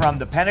jumps from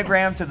the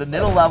pentagram to the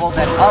middle level,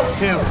 then up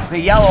to the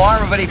yellow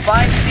armor, but he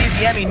finds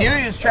CZM. He knew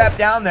he was trapped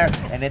down there,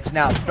 and it's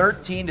now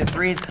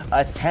 13-3,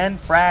 a 10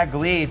 frag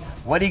lead.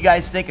 What do you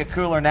guys think of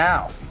Cooler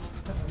now?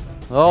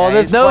 Oh, yeah,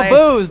 there's no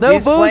booze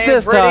this time.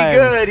 He's playing pretty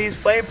good. He's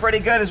playing pretty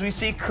good as we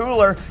see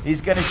Cooler. He's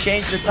going to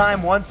change the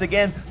time once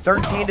again.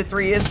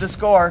 13-3 is the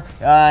score.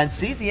 And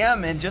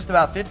CZM in just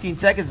about 15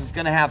 seconds is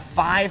going to have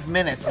 5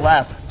 minutes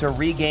left to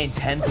regain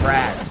 10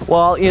 frags.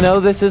 Well, you know,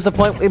 this is the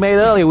point we made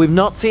earlier. We've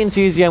not seen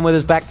CZM with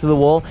his back to the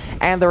wall,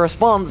 and the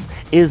response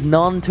is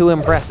none too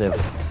impressive.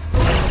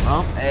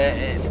 Well,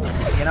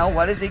 you know,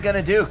 what is he going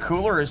to do?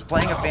 Cooler is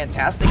playing a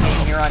fantastic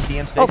game here on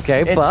DM6.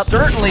 Okay, but it's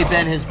certainly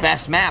been his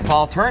best map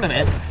all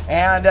tournament,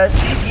 and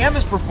CZM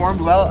has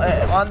performed well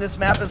on this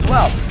map as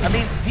well. I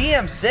mean,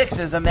 DM6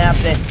 is a map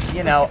that,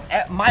 you know,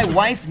 my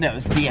wife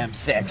knows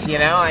DM6, you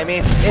know? I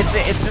mean, it's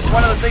just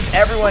one of those things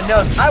everyone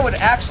knows. I would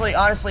actually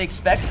honestly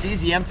expect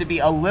CZM to be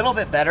a little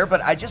bit better,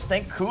 but I just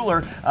think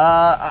Cooler,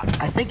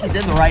 I think he's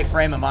in the right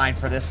frame of mind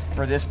for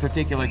this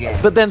particular game.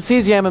 But then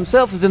CZM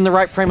himself is in the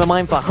right frame of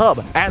mind for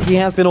Hub, as he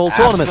has been all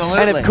tournament.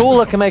 Absolutely. And if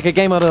Cooler can make a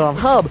game out of it on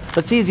Hub,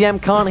 but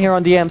CZM can't here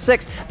on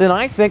DM6, then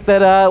I think that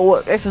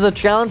this is a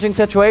challenging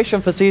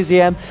situation for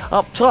CZM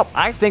up top.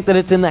 I think that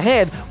it's in the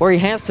head where he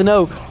has to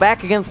know,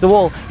 back against the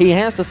wall, he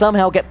has to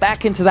somehow get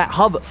back into that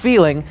Hub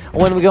feeling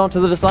when we go into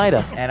the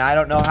decider. And I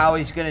don't know how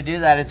he's going to do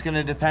that. It's going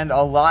to depend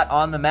a lot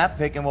on the map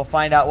pick, and we'll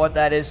find out what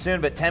that is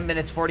soon. But 10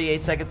 minutes,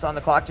 48 seconds on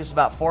the clock, just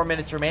about 4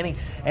 minutes remaining.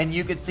 And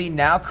you can see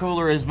now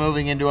Cooler is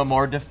moving into a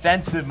more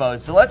defensive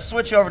mode. So let's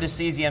switch over to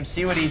CZM,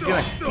 see what he's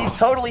doing. He's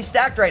totally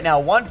stacked right now,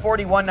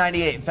 140,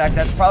 198. In fact,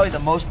 that's probably the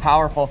most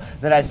powerful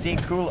that I've seen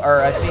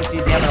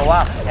CZM in a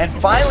while. And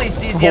finally,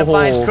 CZM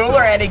finds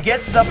Cooler, and he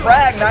gets the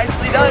frag.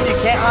 Nicely done. You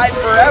can't hide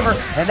forever.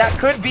 And that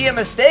could be a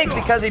mistake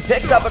because he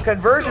picks up a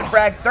conversion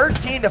frag,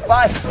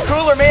 13-5.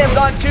 Cooler may have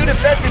gone too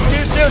defensive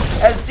too soon,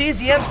 as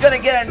CZM's going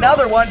to get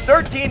another one,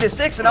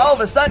 13-6, and all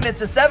of a sudden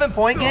it's a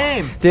 7-point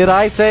game. Did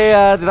I say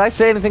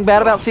anything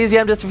bad about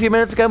CZM just a few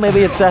minutes ago?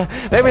 Maybe it's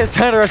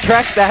time to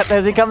retract that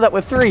as he comes up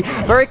with 3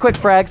 very quick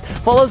frags,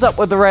 follows up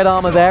with the red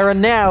armor there,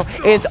 and now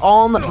is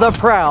on the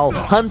prowl,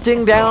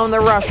 hunting down the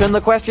Russian.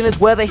 The question is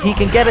whether he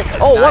can get it.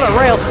 Oh, what a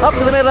rail up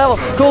to the mid-level.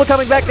 Cooler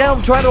coming back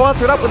down, trying to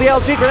answer it up with the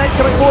LG grenades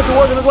coming forward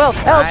towards him as well.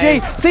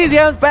 LG,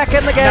 CZM's back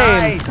in the game.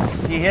 Nice.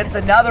 He hits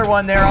another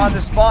one there on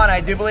the spawn.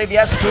 I do believe,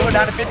 yes, Cooler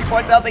down to 50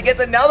 points health. He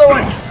gets another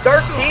one,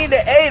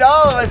 13-8.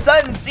 All of a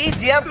sudden,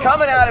 CZM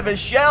coming out of his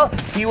shell.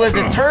 He was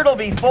a turtle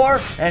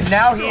before, and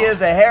now he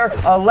is a hare.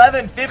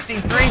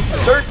 11-53,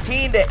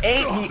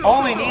 13-8. He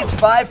only needs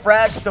 5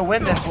 frags to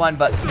win this one,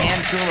 but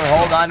can Cooler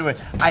hold on to it?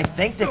 I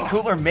think that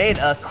Cooler made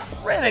a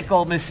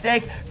critical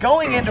mistake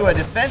going into a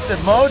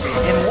defensive mode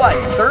in what,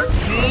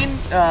 13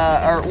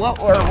 or what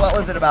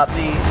was it, about the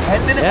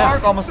 10-minute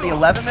mark, almost the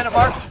 11-minute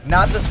mark?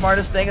 Not the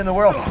smartest thing in the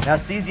world. Now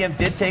CZM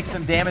did take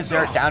some damage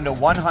there, down to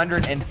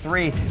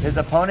 103. His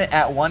opponent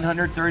at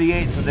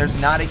 138, so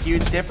there's not a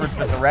huge difference,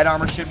 but the red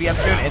armor should be up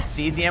soon, and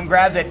CZM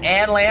grabs it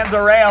and lands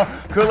a rail.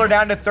 Cooler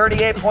down to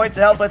 38 points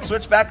of health. Let's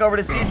switch back over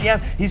to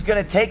CZM. He's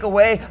going to take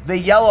away the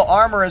yellow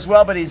armor as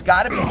well, but he's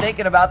got to be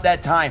thinking about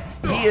that time.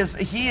 He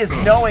is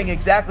knowing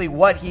exactly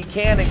what he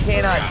can and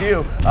cannot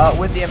do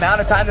with the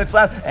amount of time that's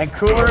left, and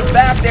Cooler is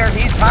back there.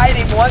 He's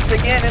hiding once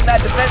again in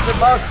that defensive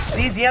mode.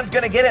 CZM's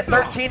going to get it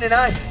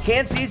 13-9.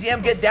 Can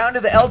CZM get down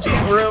down to the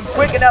LG room.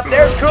 Quick enough.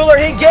 There's Cooler.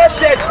 He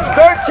gets it.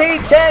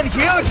 13-10.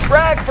 Huge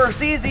frag for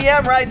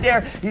CZM right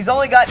there. He's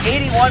only got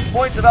 81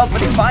 points of health,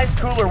 but he finds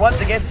Cooler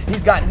once again.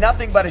 He's got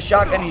nothing but a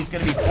shotgun. He's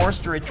going to be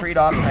forced to retreat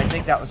off, and I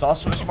think that was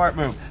also a smart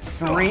move.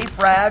 3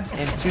 frags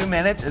in 2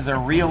 minutes is a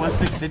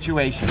realistic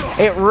situation.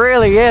 It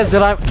really is,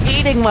 and I'm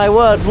eating my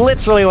words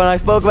literally when I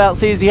spoke about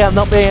CZM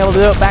not being able to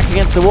do it back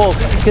against the wall,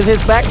 because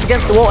his back's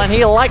against the wall and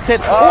he likes it.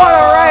 Oh. What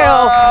a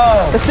rail!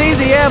 The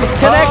CZM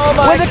connects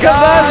with the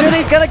conversion.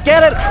 He's going to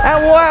get it,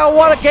 and wow,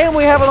 what a game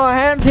we have on our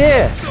hands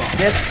here.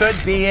 This could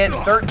be it.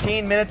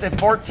 13 minutes and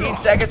 14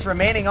 seconds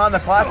remaining on the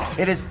clock.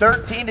 It is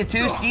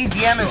 13-2.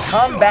 CZM has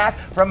come back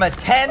from a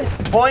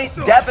 10-point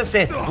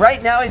deficit.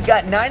 Right now, he's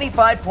got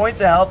 95 points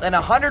of health and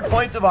 100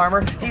 points of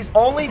armor. He's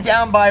only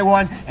down by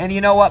 1. And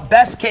you know what?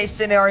 Best case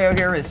scenario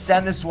here is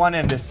send this one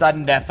into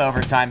sudden death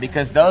overtime,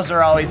 because those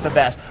are always the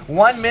best.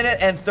 1 minute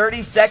and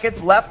 30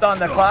 seconds left on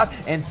the clock,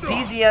 and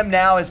CZM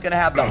now is going to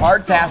have the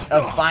hard task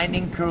of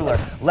finding Cooler.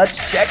 Let's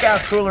check out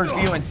Cooler's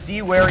view and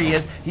see where he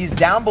is. He's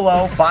down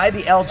below by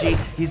the LG.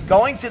 He's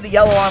going to the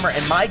yellow armor,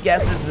 and my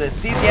guess is that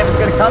CZM is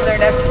going to come there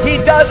next. He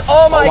does.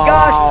 Oh my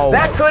gosh,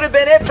 that could have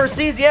been it for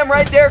CZM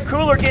right there.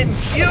 Cooler getting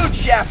huge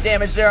shaft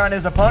damage there on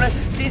his opponent.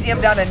 CZM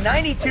down to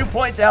 92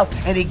 points of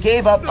health, and he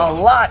gave up a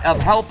lot of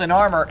health and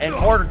armor in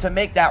order to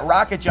make that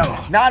rocket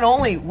jump. Not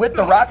only with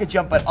the rocket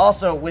jump, but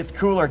also with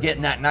Cooler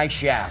getting that nice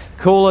shaft.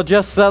 Cooler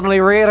just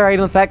suddenly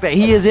reiterating the fact that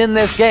he is in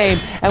this game,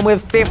 and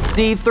with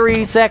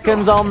 53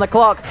 seconds on the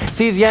clock,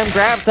 CZM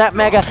grabs that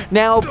Mega,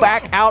 now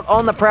back out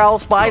on the prowl,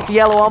 spies the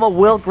yellow armor,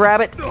 will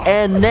grab it,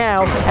 and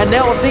now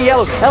we'll see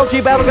yellow.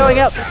 LG battle going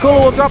out,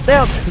 Cooler will drop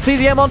down,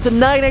 CZM onto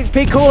 9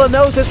 HP, Cooler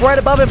knows this right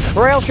above him,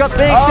 rail shots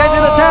being extended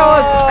to the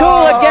towers,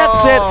 Cooler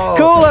gets it,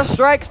 Cooler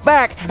strikes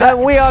back,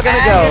 and we are going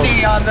to go.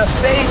 Agony on the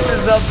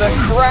faces of the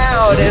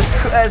crowd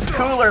as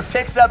Cooler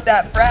picks up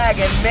that frag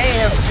and may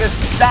have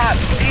just stopped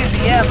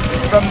CZM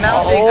from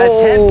mounting a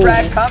 10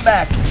 frag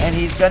comeback, and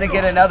he's going to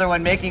get another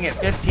one, making it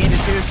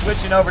 15-2.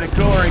 Switching over to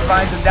Cooler, he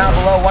finds him down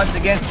below once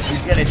again.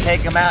 He's going to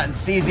take him out, and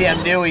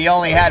CZM knew he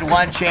only had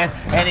one chance,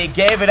 and he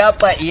gave it up.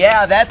 But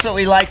yeah, that's what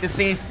we like to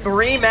see.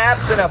 3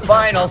 maps in a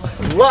finals.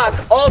 Luck,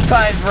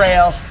 all-time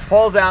rail,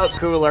 pulls out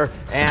Cooler,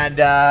 and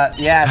yeah,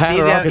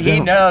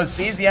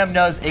 CZM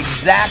knows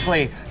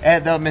exactly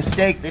the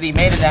mistake that he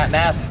made in that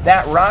map.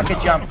 That rocket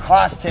jump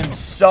cost him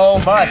so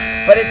much,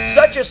 but it's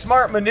such a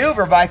smart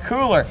maneuver by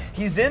Cooler.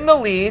 He's in the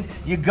lead,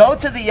 you go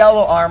to the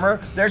yellow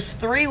armor, there's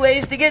 3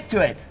 ways to get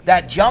to it.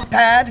 That jump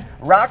pad,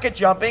 rocket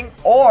jumping,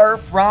 or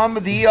from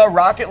the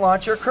rocket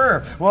launcher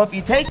curve. Well, if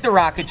you take the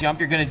rocket jump,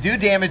 you're going to do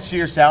damage to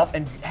yourself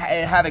and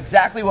have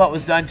exactly what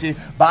was done to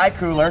by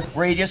Cooler,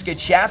 where you just get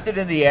shafted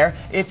in the air.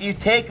 If you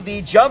take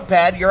the jump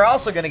pad, you're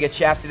also going to get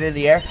shafted in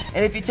the air.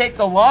 And if you take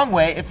the long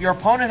way, if your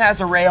opponent has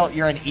a rail,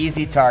 you're an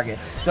easy target.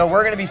 So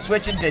we're going to be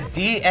switching to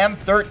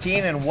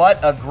DM13, and what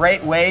a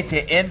great way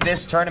to end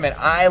this tournament.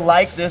 I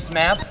like this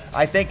map.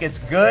 I think it's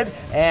good,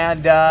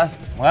 and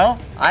well,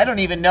 I don't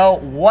even know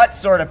what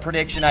sort of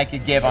prediction I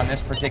could give on this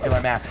particular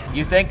map.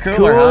 You think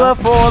Cooler, huh?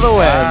 For the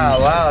win.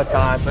 Wow,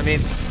 Toss. I mean,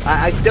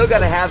 I still got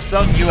to have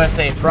some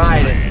USA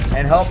pride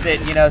and hope that,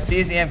 you know,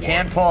 CZM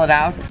can pull it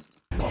out.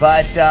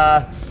 But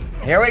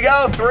here we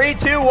go, 3,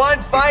 2,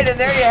 1, fight, and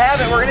there you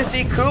have it. We're going to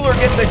see Cooler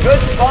get the good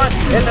spot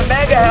in the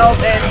Mega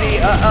Health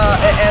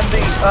and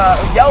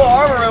the yellow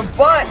armor room,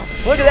 but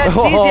look at that,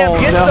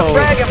 CZM gets the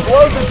frag and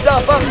blows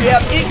himself up. We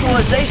have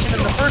equalization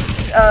in the first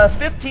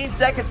 15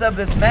 seconds of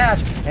this match,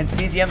 and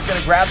CZM's going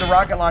to grab the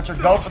rocket launcher,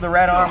 go for the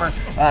red armor.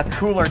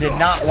 Cooler did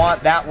not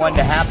want that one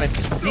to happen.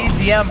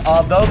 CZM,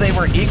 although they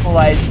were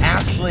equalized,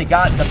 actually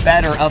got the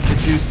better of the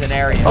 2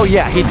 scenarios. Oh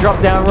yeah, he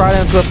dropped down right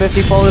into a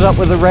 50, followed up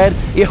with a red.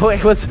 You know,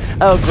 it was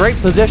a great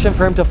position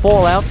for him to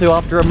fall out to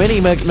after a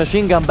mini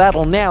machine gun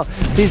battle. Now,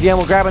 CZM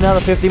will grab another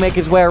 50, make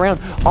his way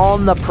around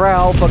on the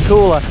prowl for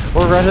Cooler.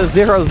 We're at a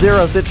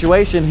 0-0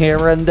 situation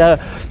here, and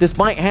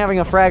despite having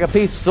a frag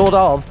apiece, sort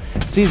of,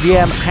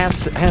 CZM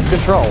has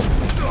control.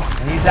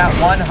 And he's at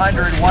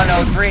 100,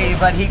 103,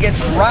 but he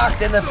gets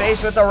rocked in the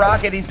face with a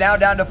rocket. He's now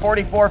down to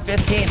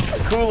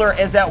 44-15. Cooler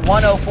is at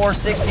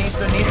 104-16,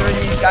 so neither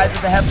of these guys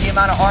with a hefty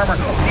amount of armor.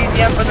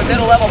 CZM from the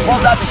middle level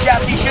pulls out the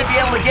shaft. He should be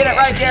able to get it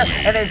right there.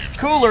 And as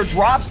Cooler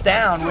drops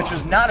down, which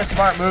was not a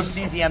smart move,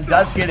 CZM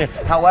does get it.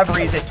 However,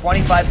 he's at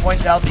 25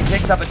 points of health. He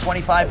picks up a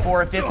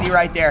 25-4, a 50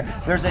 right there.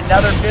 There's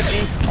another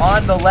 50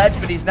 on the ledge,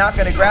 but he's not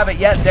going to grab it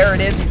yet. There it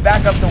is. He's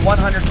back up to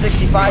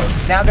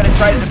 165. Now going to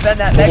try to defend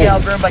that Mega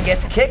Health room, but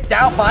gets kicked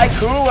out by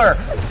Cooler.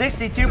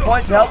 62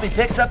 points of health. He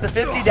picks up the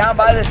 50 down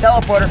by the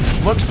teleporter.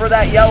 Looks for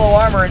that yellow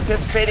armor,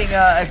 anticipating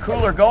a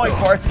Cooler going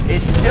for it.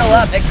 It's still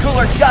up, and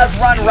Cooler does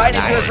run right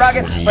into his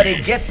rocket, but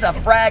he gets a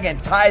frag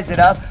and ties it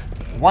up.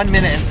 1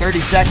 minute and 30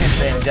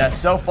 seconds, and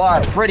so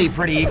far, pretty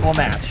equal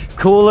match.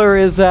 Cooler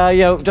is,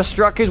 just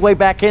struck his way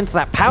back into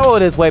that,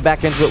 powered his way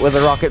back into it with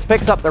the rockets,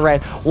 picks up the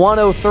red,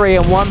 103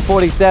 and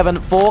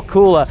 147 for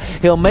Cooler.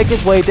 He'll make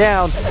his way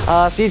down.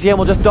 CZM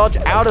will just dodge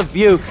out of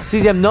view.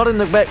 CZM not in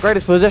the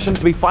greatest position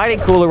to be fighting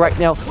Cooler right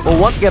now, will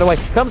want to get away.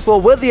 Comes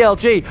forward with the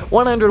LG,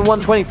 100 and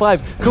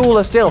 125.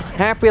 Cooler still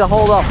happy to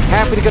hold off,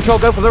 happy to control,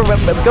 go for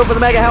the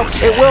mega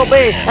health. It will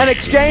be an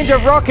exchange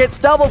of rockets,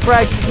 double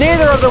frag.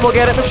 Neither of them will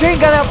get it. Machine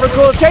gun out for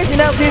Cooler, chasing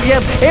down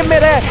CZM in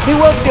midair. He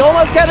will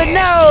almost get it.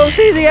 No,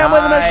 CZM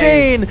with the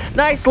machine.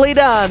 Nicely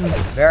done.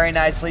 Very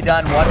nicely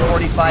done.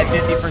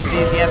 145.50 for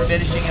CZM,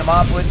 finishing him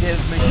off with his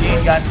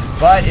machine gun.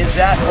 But is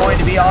that going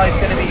to be all he's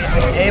going to be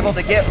able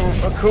to get?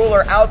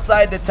 Cooler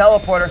outside the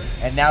teleporter,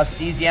 and now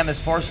CZM is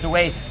forced to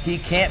wait. He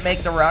can't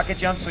make the rocket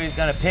jump, so he's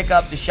going to pick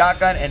up the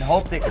shotgun and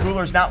hope that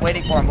Cooler's not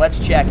waiting for him. Let's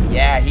check.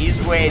 Yeah, he's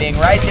waiting.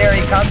 Right there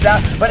he comes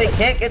out, but he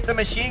can't get the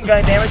machine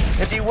gun damage.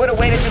 If he would have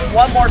waited just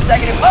one more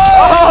second.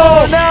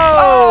 Oh, no!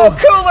 Oh,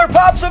 Cooler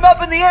pops him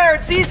up in the air,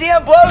 and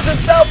CZM blows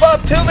himself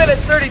up. 2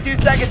 minutes, 32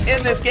 seconds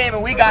in this game,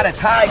 and we got a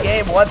tie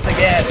game once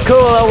again.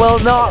 Cooler will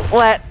not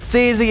let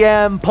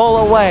CZM pull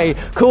away.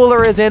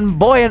 Cooler is in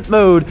buoyant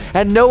mood,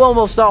 and no one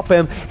will stop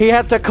him. He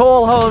had to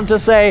call home to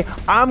say,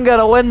 I'm going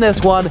to win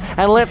this one,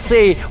 and let's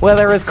see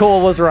whether his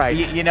call was right.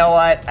 You know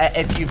what?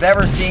 If you've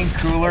ever seen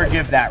Cooler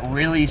give that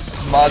really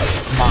smug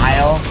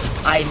smile,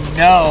 I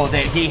know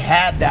that he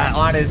had that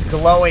on his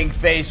glowing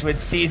face when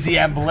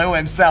CZM blew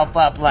himself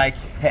up like,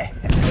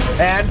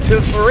 And to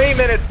 3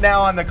 minutes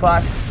now on the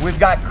clock. We've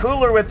got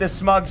Cooler with this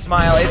smug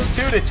smile. It's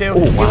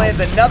 2-2. He lands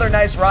another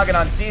nice rocket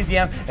on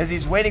CZM as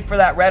he's waiting for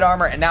that red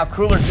armor, and now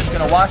Cooler's just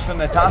going to watch from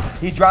the top.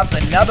 He drops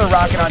another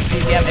rocket on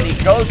CZM, and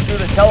he goes through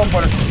the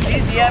teleporter.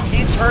 CZM,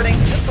 he's hurting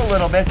just a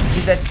little bit.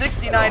 He's at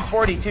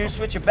 69.42.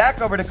 Switch it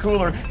back over to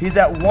Cooler. He's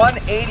at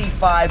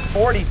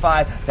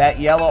 185.45. That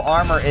yellow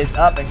armor is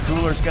up, and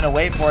Cooler's going to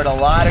wait for it. A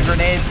lot of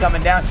grenades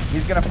coming down.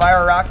 He's going to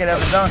fire a rocket of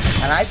his own,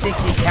 and I think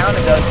he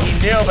counted those. He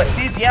knew, but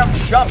CZM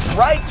jumps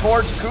right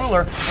towards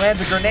Cooler,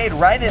 lands a grenade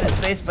right in his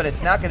face, but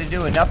it's not going to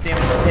do enough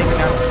damage to take him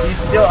down. He's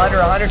still under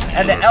 100,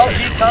 and the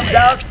LG comes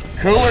out.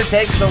 Cooler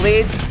takes the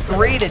lead,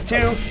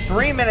 3-2,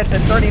 3 minutes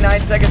and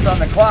 39 seconds on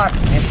the clock,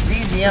 and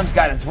CZM's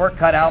got his work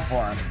cut out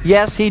for him.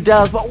 Yes, he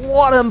does, but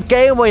what a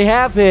game we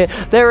have here.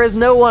 There is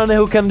no one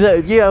who can,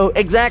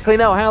 exactly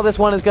know how this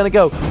one is going to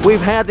go.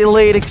 We've had the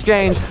lead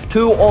exchange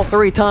 2 or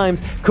 3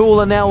 times.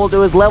 Cooler now will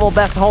do his level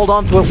best to hold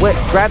on to it.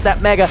 Grab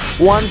that mega,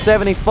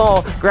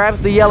 174,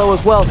 grabs the yellow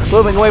as well,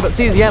 moving away, but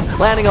CZM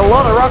landing a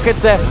lot of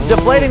rockets there,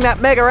 deflating that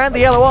mega and the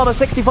yellow armor,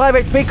 65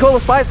 HP. Cooler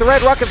spies the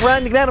red rockets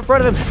landing down in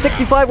front of him,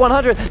 65,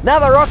 100.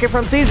 Another rocket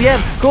from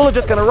CZM. Cooler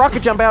just going to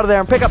rocket jump out of there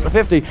and pick up the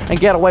 50 and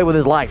get away with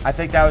his life. I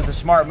think that was a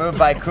smart move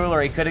by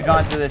Cooler. He could have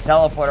gone through the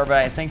teleporter, but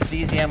I think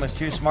CZM was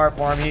too smart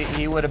for him.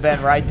 He would have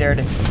been right there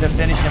to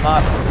finish him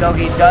off. So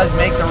he does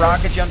make the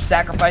rocket jump,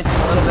 sacrificing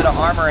a little bit of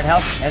armor and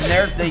health, and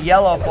there's the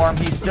yellow for him.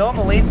 He's still in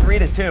the lead,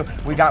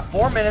 3-2. We got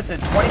 4 minutes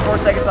and 24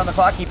 seconds on the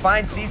clock. He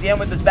finds CZM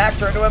with his back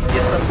turned to him,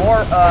 gets some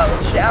more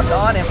shaft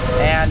on him,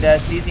 and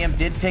CZM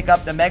did pick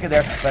up the mega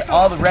there, but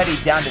already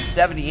down to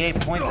 78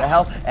 points of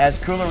health as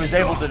Cooler was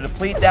able to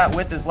deplete that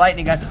with his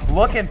lightning gun.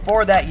 Looking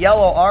for that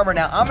yellow armor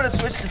now. I'm going to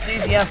switch to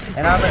CZM,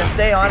 and I'm going to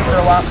stay on for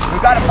a while.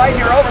 We've got a fight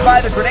here over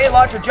by the grenade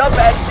launcher. Jump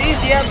at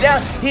CZM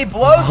down. He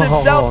blows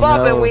himself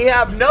up, and we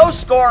have no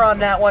score on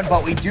that one,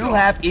 but we do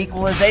have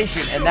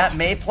equalization, and that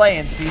may play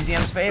in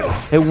CZM's favor.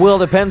 It will,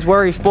 depends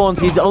where he spawns.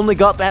 He's only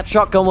got that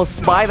shotgun, will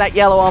spy that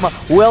yellow armor,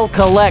 will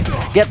collect,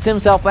 gets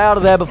himself out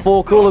of there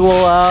before Cooler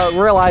will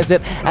realize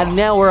it, and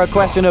now we're a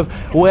question of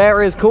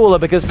where is Cooler,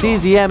 because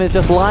CZM is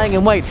just lying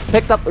in wait,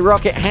 picked up the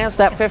rocket, has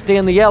that 50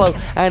 in the yellow,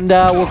 and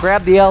will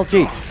grab the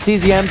LG.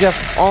 CZM just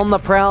on the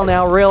prowl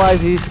now,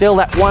 realizes he's still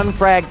that 1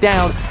 frag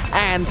down,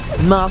 and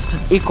must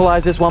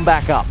equalize this one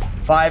back up.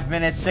 5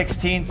 minutes,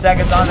 16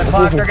 seconds on the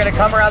clock. They're going to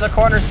come around the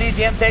corner.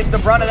 CZM takes the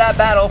brunt of that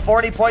battle.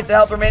 40 points of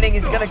health remaining.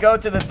 He's going to go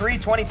to the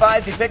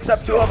 325s. He picks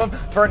up 2 of them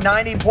for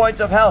 90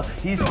 points of health.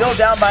 He's still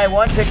down by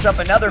 1, picks up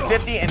another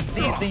 50 and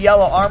sees the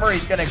yellow armor.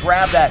 He's going to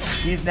grab that.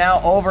 He's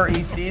now over.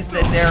 He sees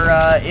that there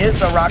is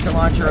a rocket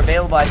launcher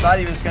available. I thought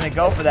he was going to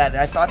go for that.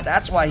 I thought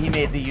that's why he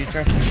made the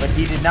U-turn, but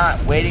he did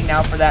not. Waiting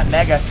now for that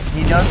mega.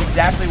 He knows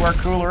exactly where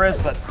Cooler is,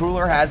 but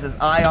Cooler has his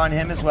eye on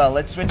him as well.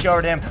 Let's switch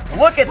over to him.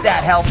 Look at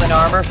that health and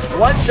armor.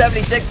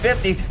 176.50.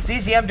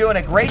 CZM doing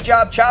a great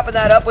job chopping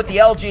that up with the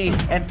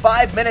LG, and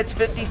 5 minutes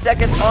 50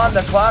 seconds on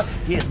the clock.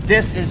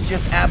 This is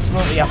just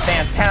absolutely a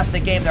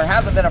fantastic game. There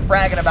hasn't been a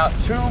frag in about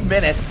 2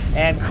 minutes,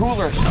 and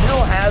Cooler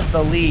still has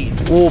the lead.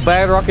 Oh,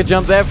 bad rocket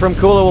jump there from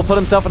Cooler, will put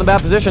himself in a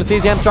bad position.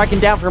 CZM striking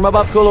down from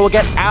above. Cooler will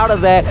get out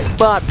of there,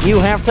 but you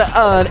have to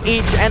earn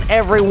each and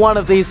every one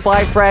of these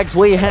 5 frags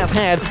we have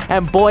had,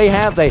 and boy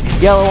have they.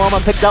 Yellow armor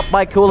picked up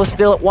by Cooler,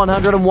 still at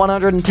 100 and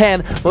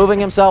 110, moving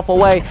himself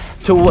away.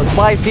 to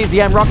spy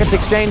CZM. Rockets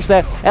exchange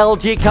there.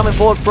 LG coming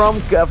forward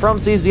from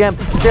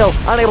CZM, still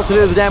unable to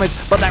do the damage,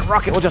 but that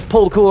rocket will just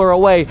pull Cooler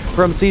away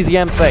from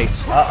CZM's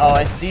face. Uh-oh,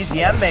 and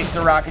CZM makes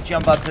the rocket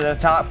jump up to the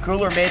top.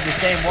 Cooler made the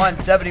same one,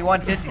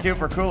 71-52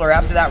 for Cooler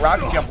after that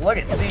rocket jump. Look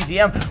at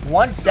CZM,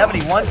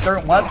 170,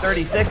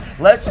 136.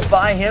 Let's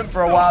spy him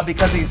for a while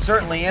because he's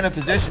certainly in a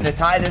position to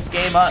tie this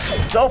game up.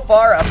 So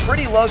far, a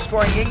pretty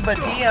low-scoring game, but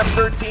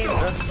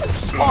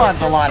DM13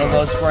 spawns a lot of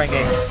low-scoring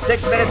games.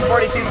 6 minutes,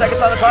 42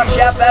 seconds on the clock.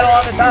 Shaft battle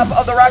on the top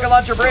of the rocket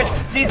launcher bridge.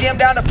 CZM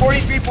down to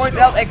 43 points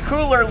health, and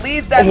Cooler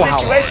leaves that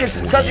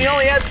situation because he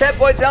only has 10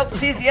 points health.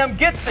 CZM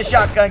gets the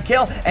shotgun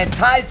kill and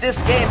ties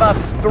this game up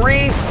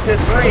 3-3.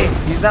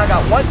 He's now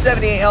got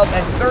 178 health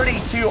and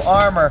 32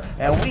 armor,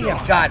 and we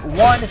have got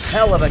one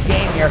hell of a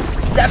game here.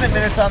 7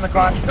 minutes on the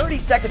clock, 30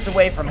 seconds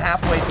away from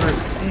halfway through.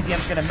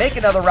 CZM's going to make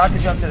another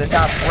rocket jump to the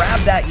top, grab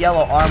that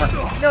yellow armor.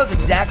 He knows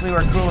exactly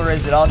where Cooler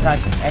is at all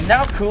times, and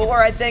now Cooler,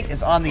 I think,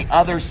 is on the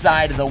other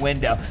side of the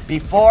window.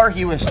 Before,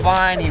 he was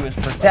fine, he was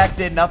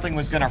protected, nothing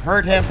was going to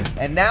hurt him,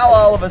 and now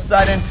all of a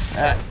sudden,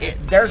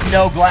 there's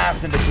no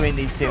glass in between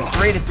these two.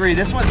 3-3,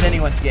 this one's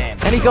anyone's game.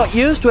 And he got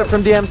used to it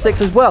from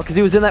DM6 as well, because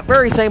he was in that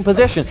very same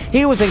position.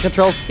 He was in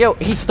control.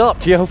 He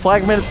stopped,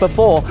 5 minutes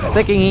before,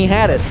 thinking he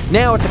had it.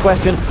 Now it's a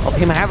question of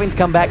him having to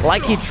come back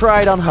like he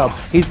tried on Hub.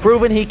 He's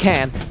proven he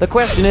can. The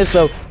question is,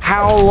 though,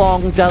 how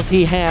long does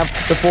he have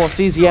before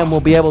CZM will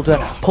be able to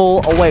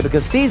pull away?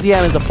 Because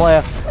CZM is a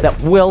player that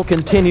will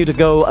continue to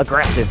go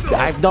aggressive.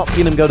 I've not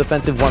seen him go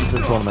defensive once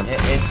this tournament.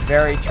 It's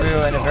very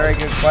true, and a very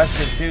good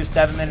question, too.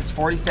 7 minutes,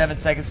 47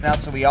 seconds now,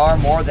 so we are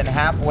more than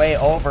halfway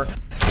over.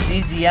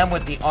 CZM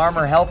with the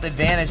armor health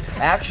advantage.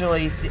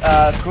 Actually,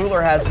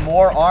 Cooler has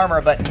more armor,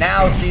 but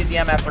now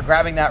CZM, after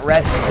grabbing that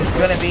red, is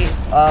going to be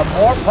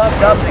more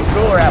pumped up than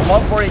Cooler at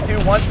 142,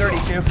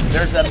 132.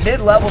 There's a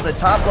mid-level to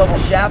top-level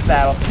shaft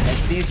battle, and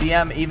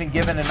CZM even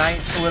given a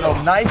nice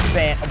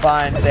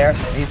bind there.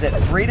 He's at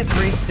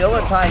 3-3, still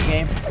a tie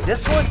game.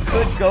 This one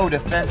could go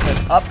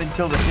defensive up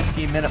until the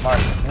 15-minute mark.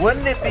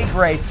 Wouldn't it be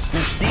great to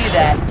see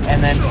that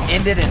and then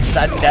end it in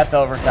sudden death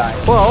overtime?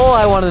 Well, all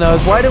I want to know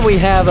is why did we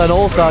have an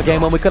all-star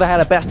game when we could have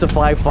had a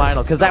best-of-5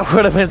 final? Because that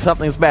would have been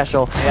something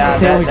special. Yeah,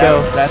 Here we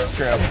go. That's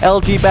true.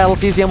 LG battle.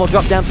 CZM will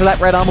drop down to that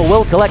red armor.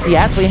 Will collect. He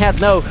actually has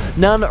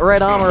none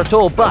red armor at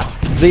all, but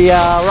the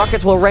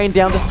rockets will rain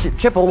down, just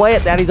chip away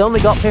at that. He's only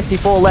got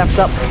 54 left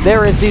up.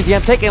 There is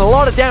CZM taking a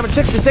lot of damage,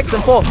 66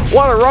 and 4.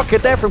 What a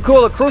rocket there from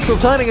Cooler. Crucial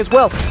timing as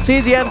well.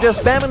 CZM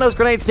just spamming those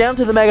grenades down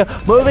to the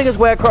Mega, moving his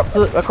way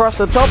across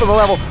the top of the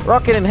level,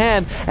 rocket in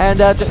hand, and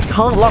just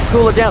can't lock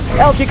Cooler down.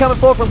 LG coming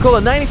forward from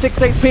Cooler, 96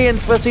 HP in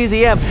for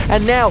CZM,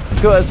 and now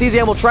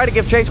CZM will try to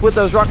give chase with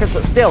those rockets,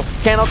 but still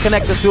cannot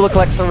connect as Sula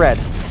collects the red.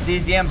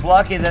 CZM's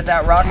lucky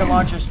that rocket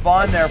launcher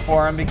spawned there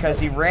for him because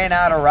he ran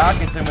out of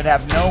rockets and would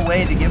have no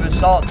way to give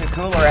assault to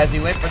Cooler as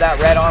he went for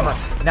that red armor.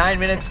 9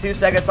 minutes, 2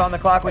 seconds on the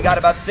clock. We got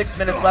about 6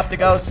 minutes left to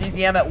go.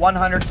 CZM at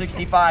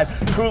 165,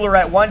 Cooler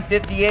at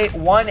 158,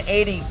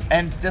 180,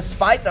 and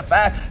despite the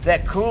fact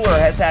that Cooler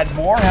has had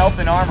more health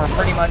and armor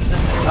pretty much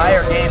this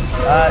entire game,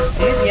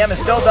 CZM is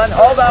still done.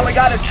 Hold on, we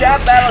got a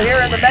chat battle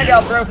here in the Mega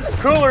Health room.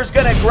 Cooler's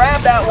gonna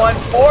grab that one,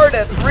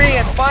 4-3,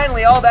 and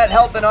finally all that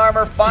health and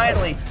armor,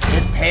 finally,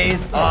 it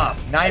pays off.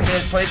 9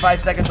 minutes,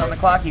 25 seconds on the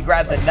clock. He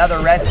grabs another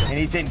red, and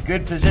he's in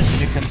good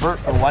position to convert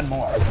for one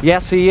more.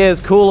 Yes, he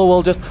is. Cooler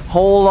will just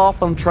hold off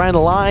and try and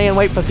lie and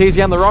wait for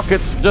CZM. The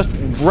rockets just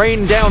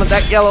rain down at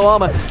that yellow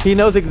armor. He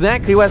knows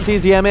exactly where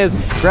CZM is.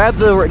 Grabs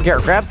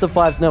the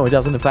fives. No, he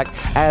doesn't, in fact,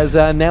 as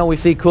now we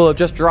see Cooler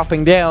just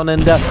dropping down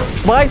and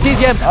spy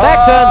CZM.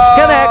 Back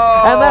turn,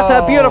 connects, and that's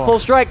a beautiful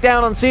strike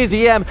down on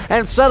CZM,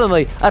 and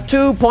suddenly a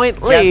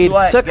 2-point lead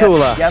to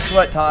Cooler. Guess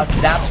what, Toss?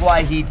 That's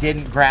why he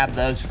didn't grab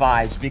those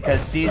fives,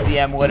 because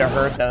CZM would have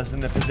heard those in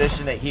the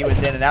position that he was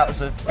in, and that was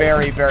a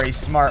very, very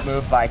smart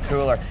move by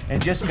Cooler.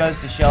 And just goes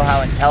to show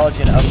how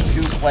intelligent of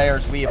two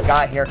players we have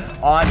got here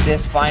on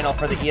this final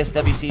for the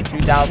ESWC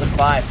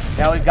 2005.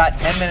 Now we've got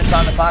 10 minutes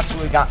on the clock, so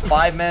we've got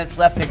 5 minutes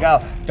left to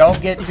go. Don't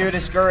get too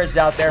discouraged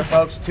out there,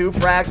 folks. 2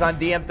 frags on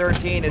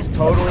DM13 is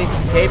totally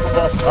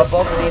capable of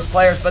both of these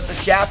players, but the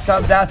shaft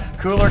comes out.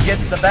 Cooler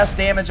gets the best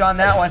damage on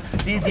that one.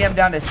 CZM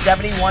down to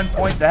 71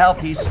 points of health.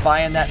 He's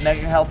spying that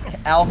Mega Health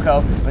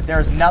alcove, but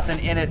there's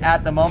nothing in it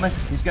at the moment.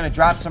 He's going to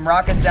drop some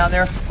rockets down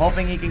there,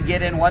 hoping he can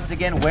get in once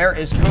again. Where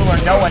is Cooler?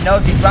 No one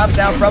knows. He drops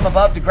down from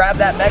above to grab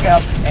that Mega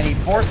Health, and he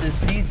forces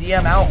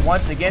CZM out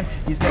once again.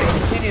 He's going to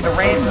continue to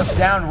rain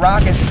down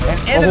rockets, and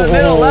into the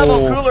middle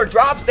level, Cooler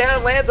drops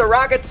down, lands a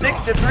rocket.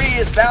 6-3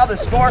 is now the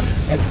score,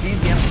 and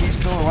CZM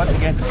sees Cooler once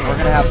again. We're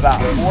going to have about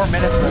 4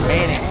 minutes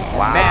remaining.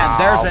 Wow. Man,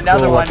 there's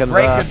another Cool one.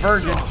 Great that.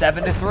 conversion,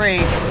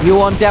 7-3. You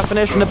want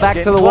definition of back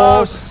to the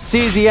wall?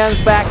 CZM's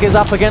back is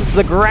up against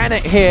the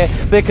granite here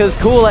because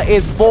Cooler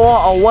is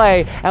 4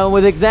 away, and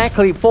with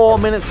exactly 4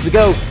 minutes to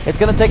go, it's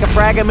going to take a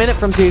frag a minute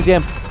from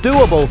CZM.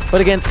 Doable,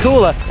 but against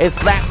Cooler,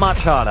 it's that much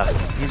harder.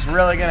 He's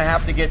really going to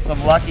have to get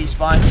some lucky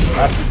spawns,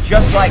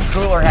 just like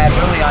Cooler had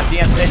early on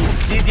DM6.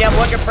 CZM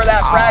looking for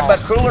that frag, but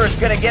Cooler is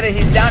going to get it.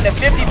 He's down to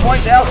 50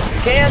 points of health.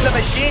 Can the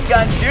machine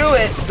gun do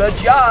it? The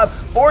job.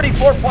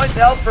 44 points of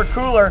health for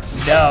Cooler.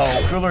 No,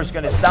 Cooler's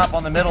going to stop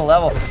on the middle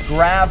level,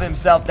 grab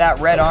himself that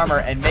red armor,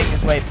 and make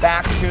his way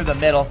back to the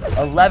middle.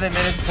 11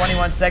 minutes,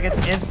 21 seconds,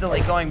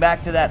 instantly going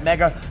back to that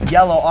mega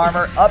yellow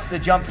armor, up the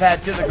jump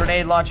pad to the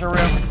grenade launcher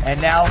room,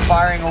 and now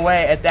firing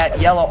away at that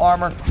yellow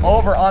armor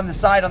over on the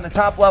side on the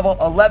top level.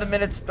 11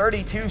 minutes,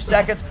 32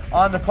 seconds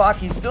on the clock.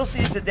 He still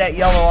sees that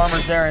yellow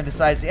armor's there and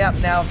decides, yeah,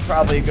 now's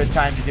probably a good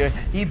time to do it.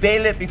 He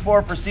baited it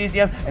before for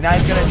CZM, and now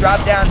he's going to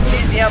drop down.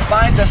 CZM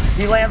finds him.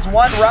 He lands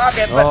one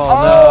rocket, but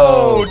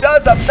no.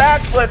 Does a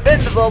backflip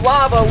into the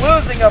lava,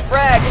 losing a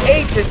frag.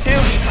 8-2.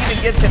 He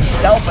even gives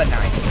himself a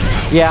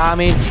nice. Yeah, I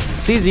mean,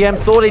 CZM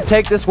thought he'd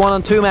take this one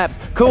on 2 maps.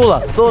 Cooler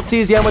thought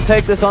CZM would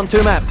take this on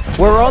 2 maps.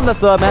 We're on the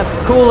 3rd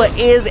map. Cooler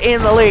is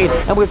in the lead,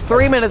 and with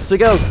 3 minutes to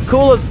go,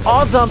 Cooler's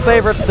odds-on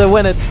favorites to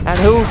win it, and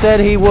who said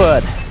he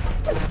would?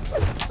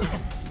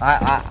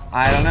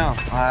 I don't know.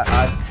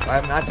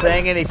 I'm not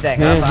saying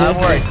anything. I'm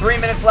worried. 3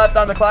 minutes left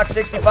on the clock.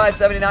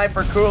 65-79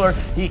 for Cooler.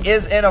 He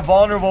is in a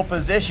vulnerable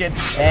position,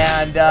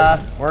 and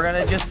we're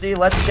gonna just see.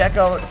 Let's check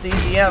out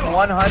CZM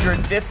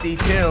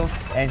 152,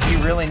 and he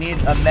really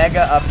needs a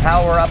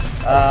power up.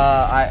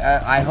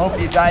 I hope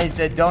you guys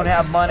don't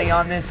have money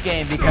on this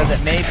game, because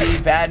it may be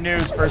bad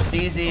news for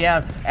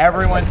CZM.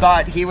 Everyone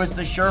thought he was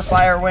the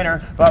surefire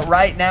winner, but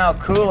right now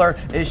Cooler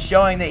is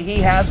showing that he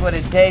has what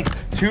it takes.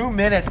 2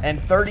 minutes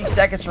and 30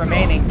 seconds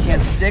remaining.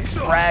 Can 6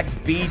 frags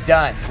be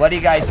done? What do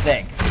you guys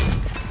think?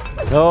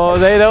 Oh,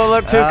 they don't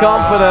look too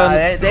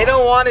confident. They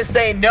don't want to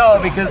say no,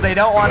 because they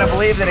don't want to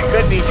believe that it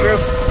could be true.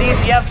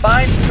 CZM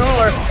finds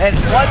Cooler, and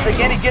once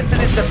again he gets in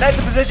his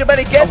defensive position, but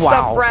he gets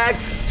the frag.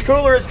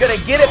 Cooler is going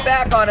to get it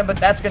back on him, but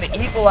that's going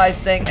to equalize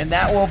things, and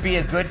that will be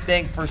a good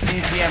thing for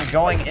CZM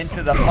going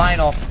into the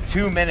final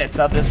 2 minutes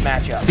of this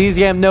matchup.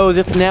 CZM knows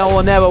it's now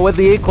or never with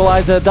the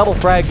equalizer, double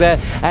frag there,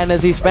 and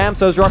as he spams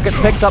those rockets,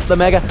 picks up the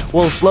mega,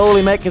 will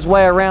slowly make his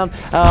way around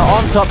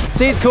on top,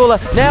 sees Cooler.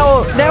 Now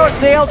it's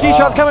the LG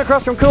shots coming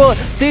across from Cooler.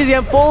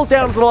 CZM falls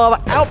down to the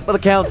lava, out for the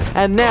count,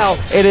 and now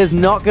it is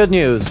not good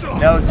news.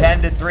 No,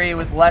 10-3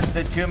 with less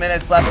than 2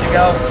 minutes left to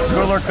go.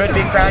 Cooler could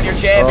be crowned your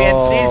champion.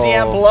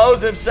 CZM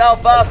blows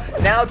himself up.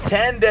 Now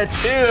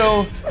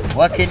 10-2.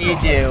 What can you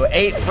do?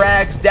 8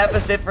 frags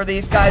deficit for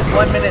these guys.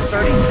 1 minute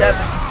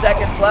 37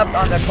 seconds left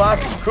on the clock.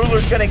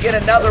 Cooler's going to get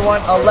another one.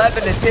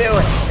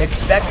 11-2.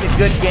 Expect a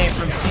good game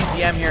from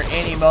CZM here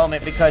any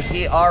moment, because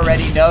he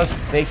already knows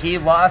that he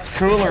lost.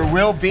 Cooler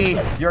will be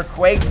your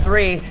Quake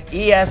 3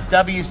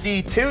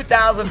 ESWC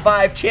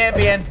 2005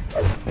 champion.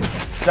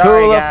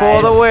 Sorry, Cooler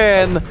guys. for the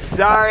win.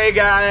 Sorry,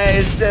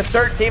 guys.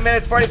 13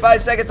 minutes,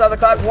 45 seconds on the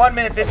clock. 1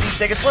 minute, 15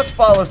 seconds. Let's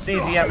follow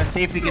CZM and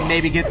see if we can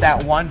maybe get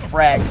that one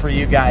frag for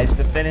you guys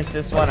to finish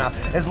this one up.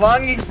 As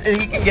long as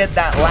he can get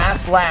that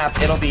last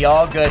lap, it'll be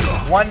all good.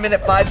 1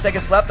 minute, 5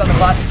 seconds left on the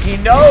clock. He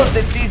knows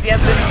that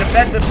CZM's in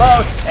defensive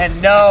mode,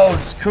 and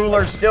knows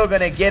Cooler's still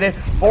going to get it.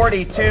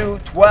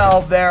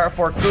 42-12 there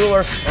for Cooler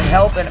in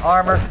health and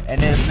armor,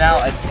 and it is now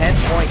a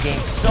 10-point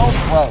game. So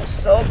close,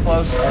 so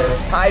close. It is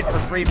tied for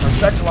 3 for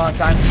such a long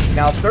time.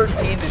 Now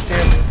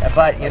 13-2,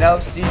 but you know,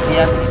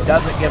 CZM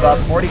doesn't give up.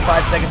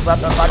 45 seconds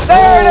left on the clock.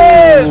 There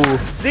it is!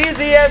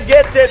 CZM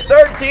gets it,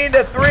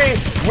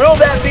 13-3. Will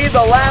that be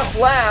the last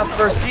lap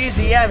for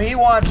CZM? He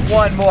wants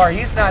one more.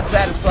 He's not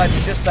satisfied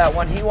with just that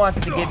one. He wants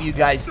to give you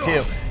guys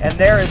 2. And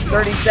there is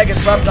 30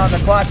 seconds left on the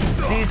clock.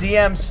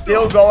 CZM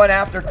still going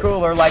after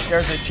Cooler like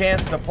there's a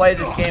chance to play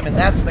this game, and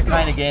that's the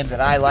kind of game that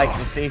I like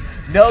to see.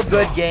 No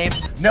good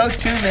games, no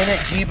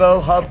 2-minute Jibo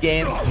hub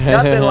games,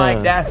 nothing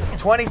like that.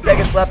 20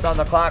 seconds left on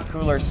the clock.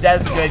 Cooler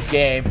says good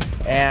game,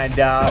 and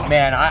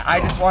man, I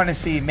just want to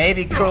see,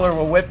 maybe Cooler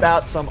will whip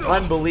out some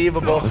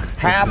unbelievable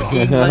half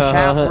English,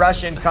 half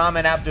Russian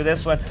comment after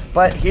this one.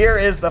 But here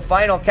is the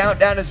final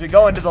countdown as we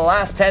go into the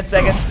last 10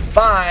 seconds.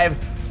 5,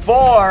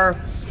 4,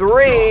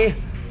 3,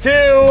 2,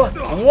 1,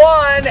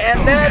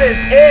 and that is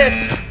it.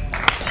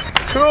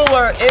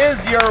 Cooler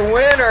is your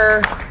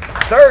winner.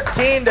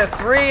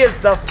 13-3 is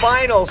the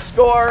final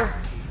score.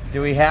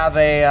 Do we have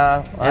a...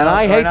 and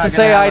I hate to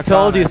say I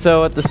told you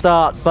so at the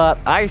start, but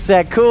I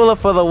said Cooler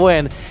for the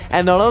win.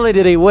 And not only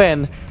did he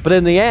win, but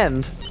in the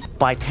end,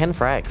 by 10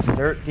 frags.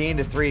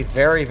 13-3,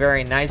 very,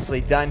 very nicely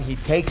done. He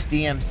takes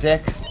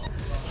DM6,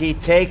 he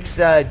takes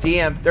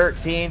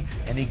DM13,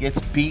 and he gets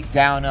beat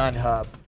down on hub.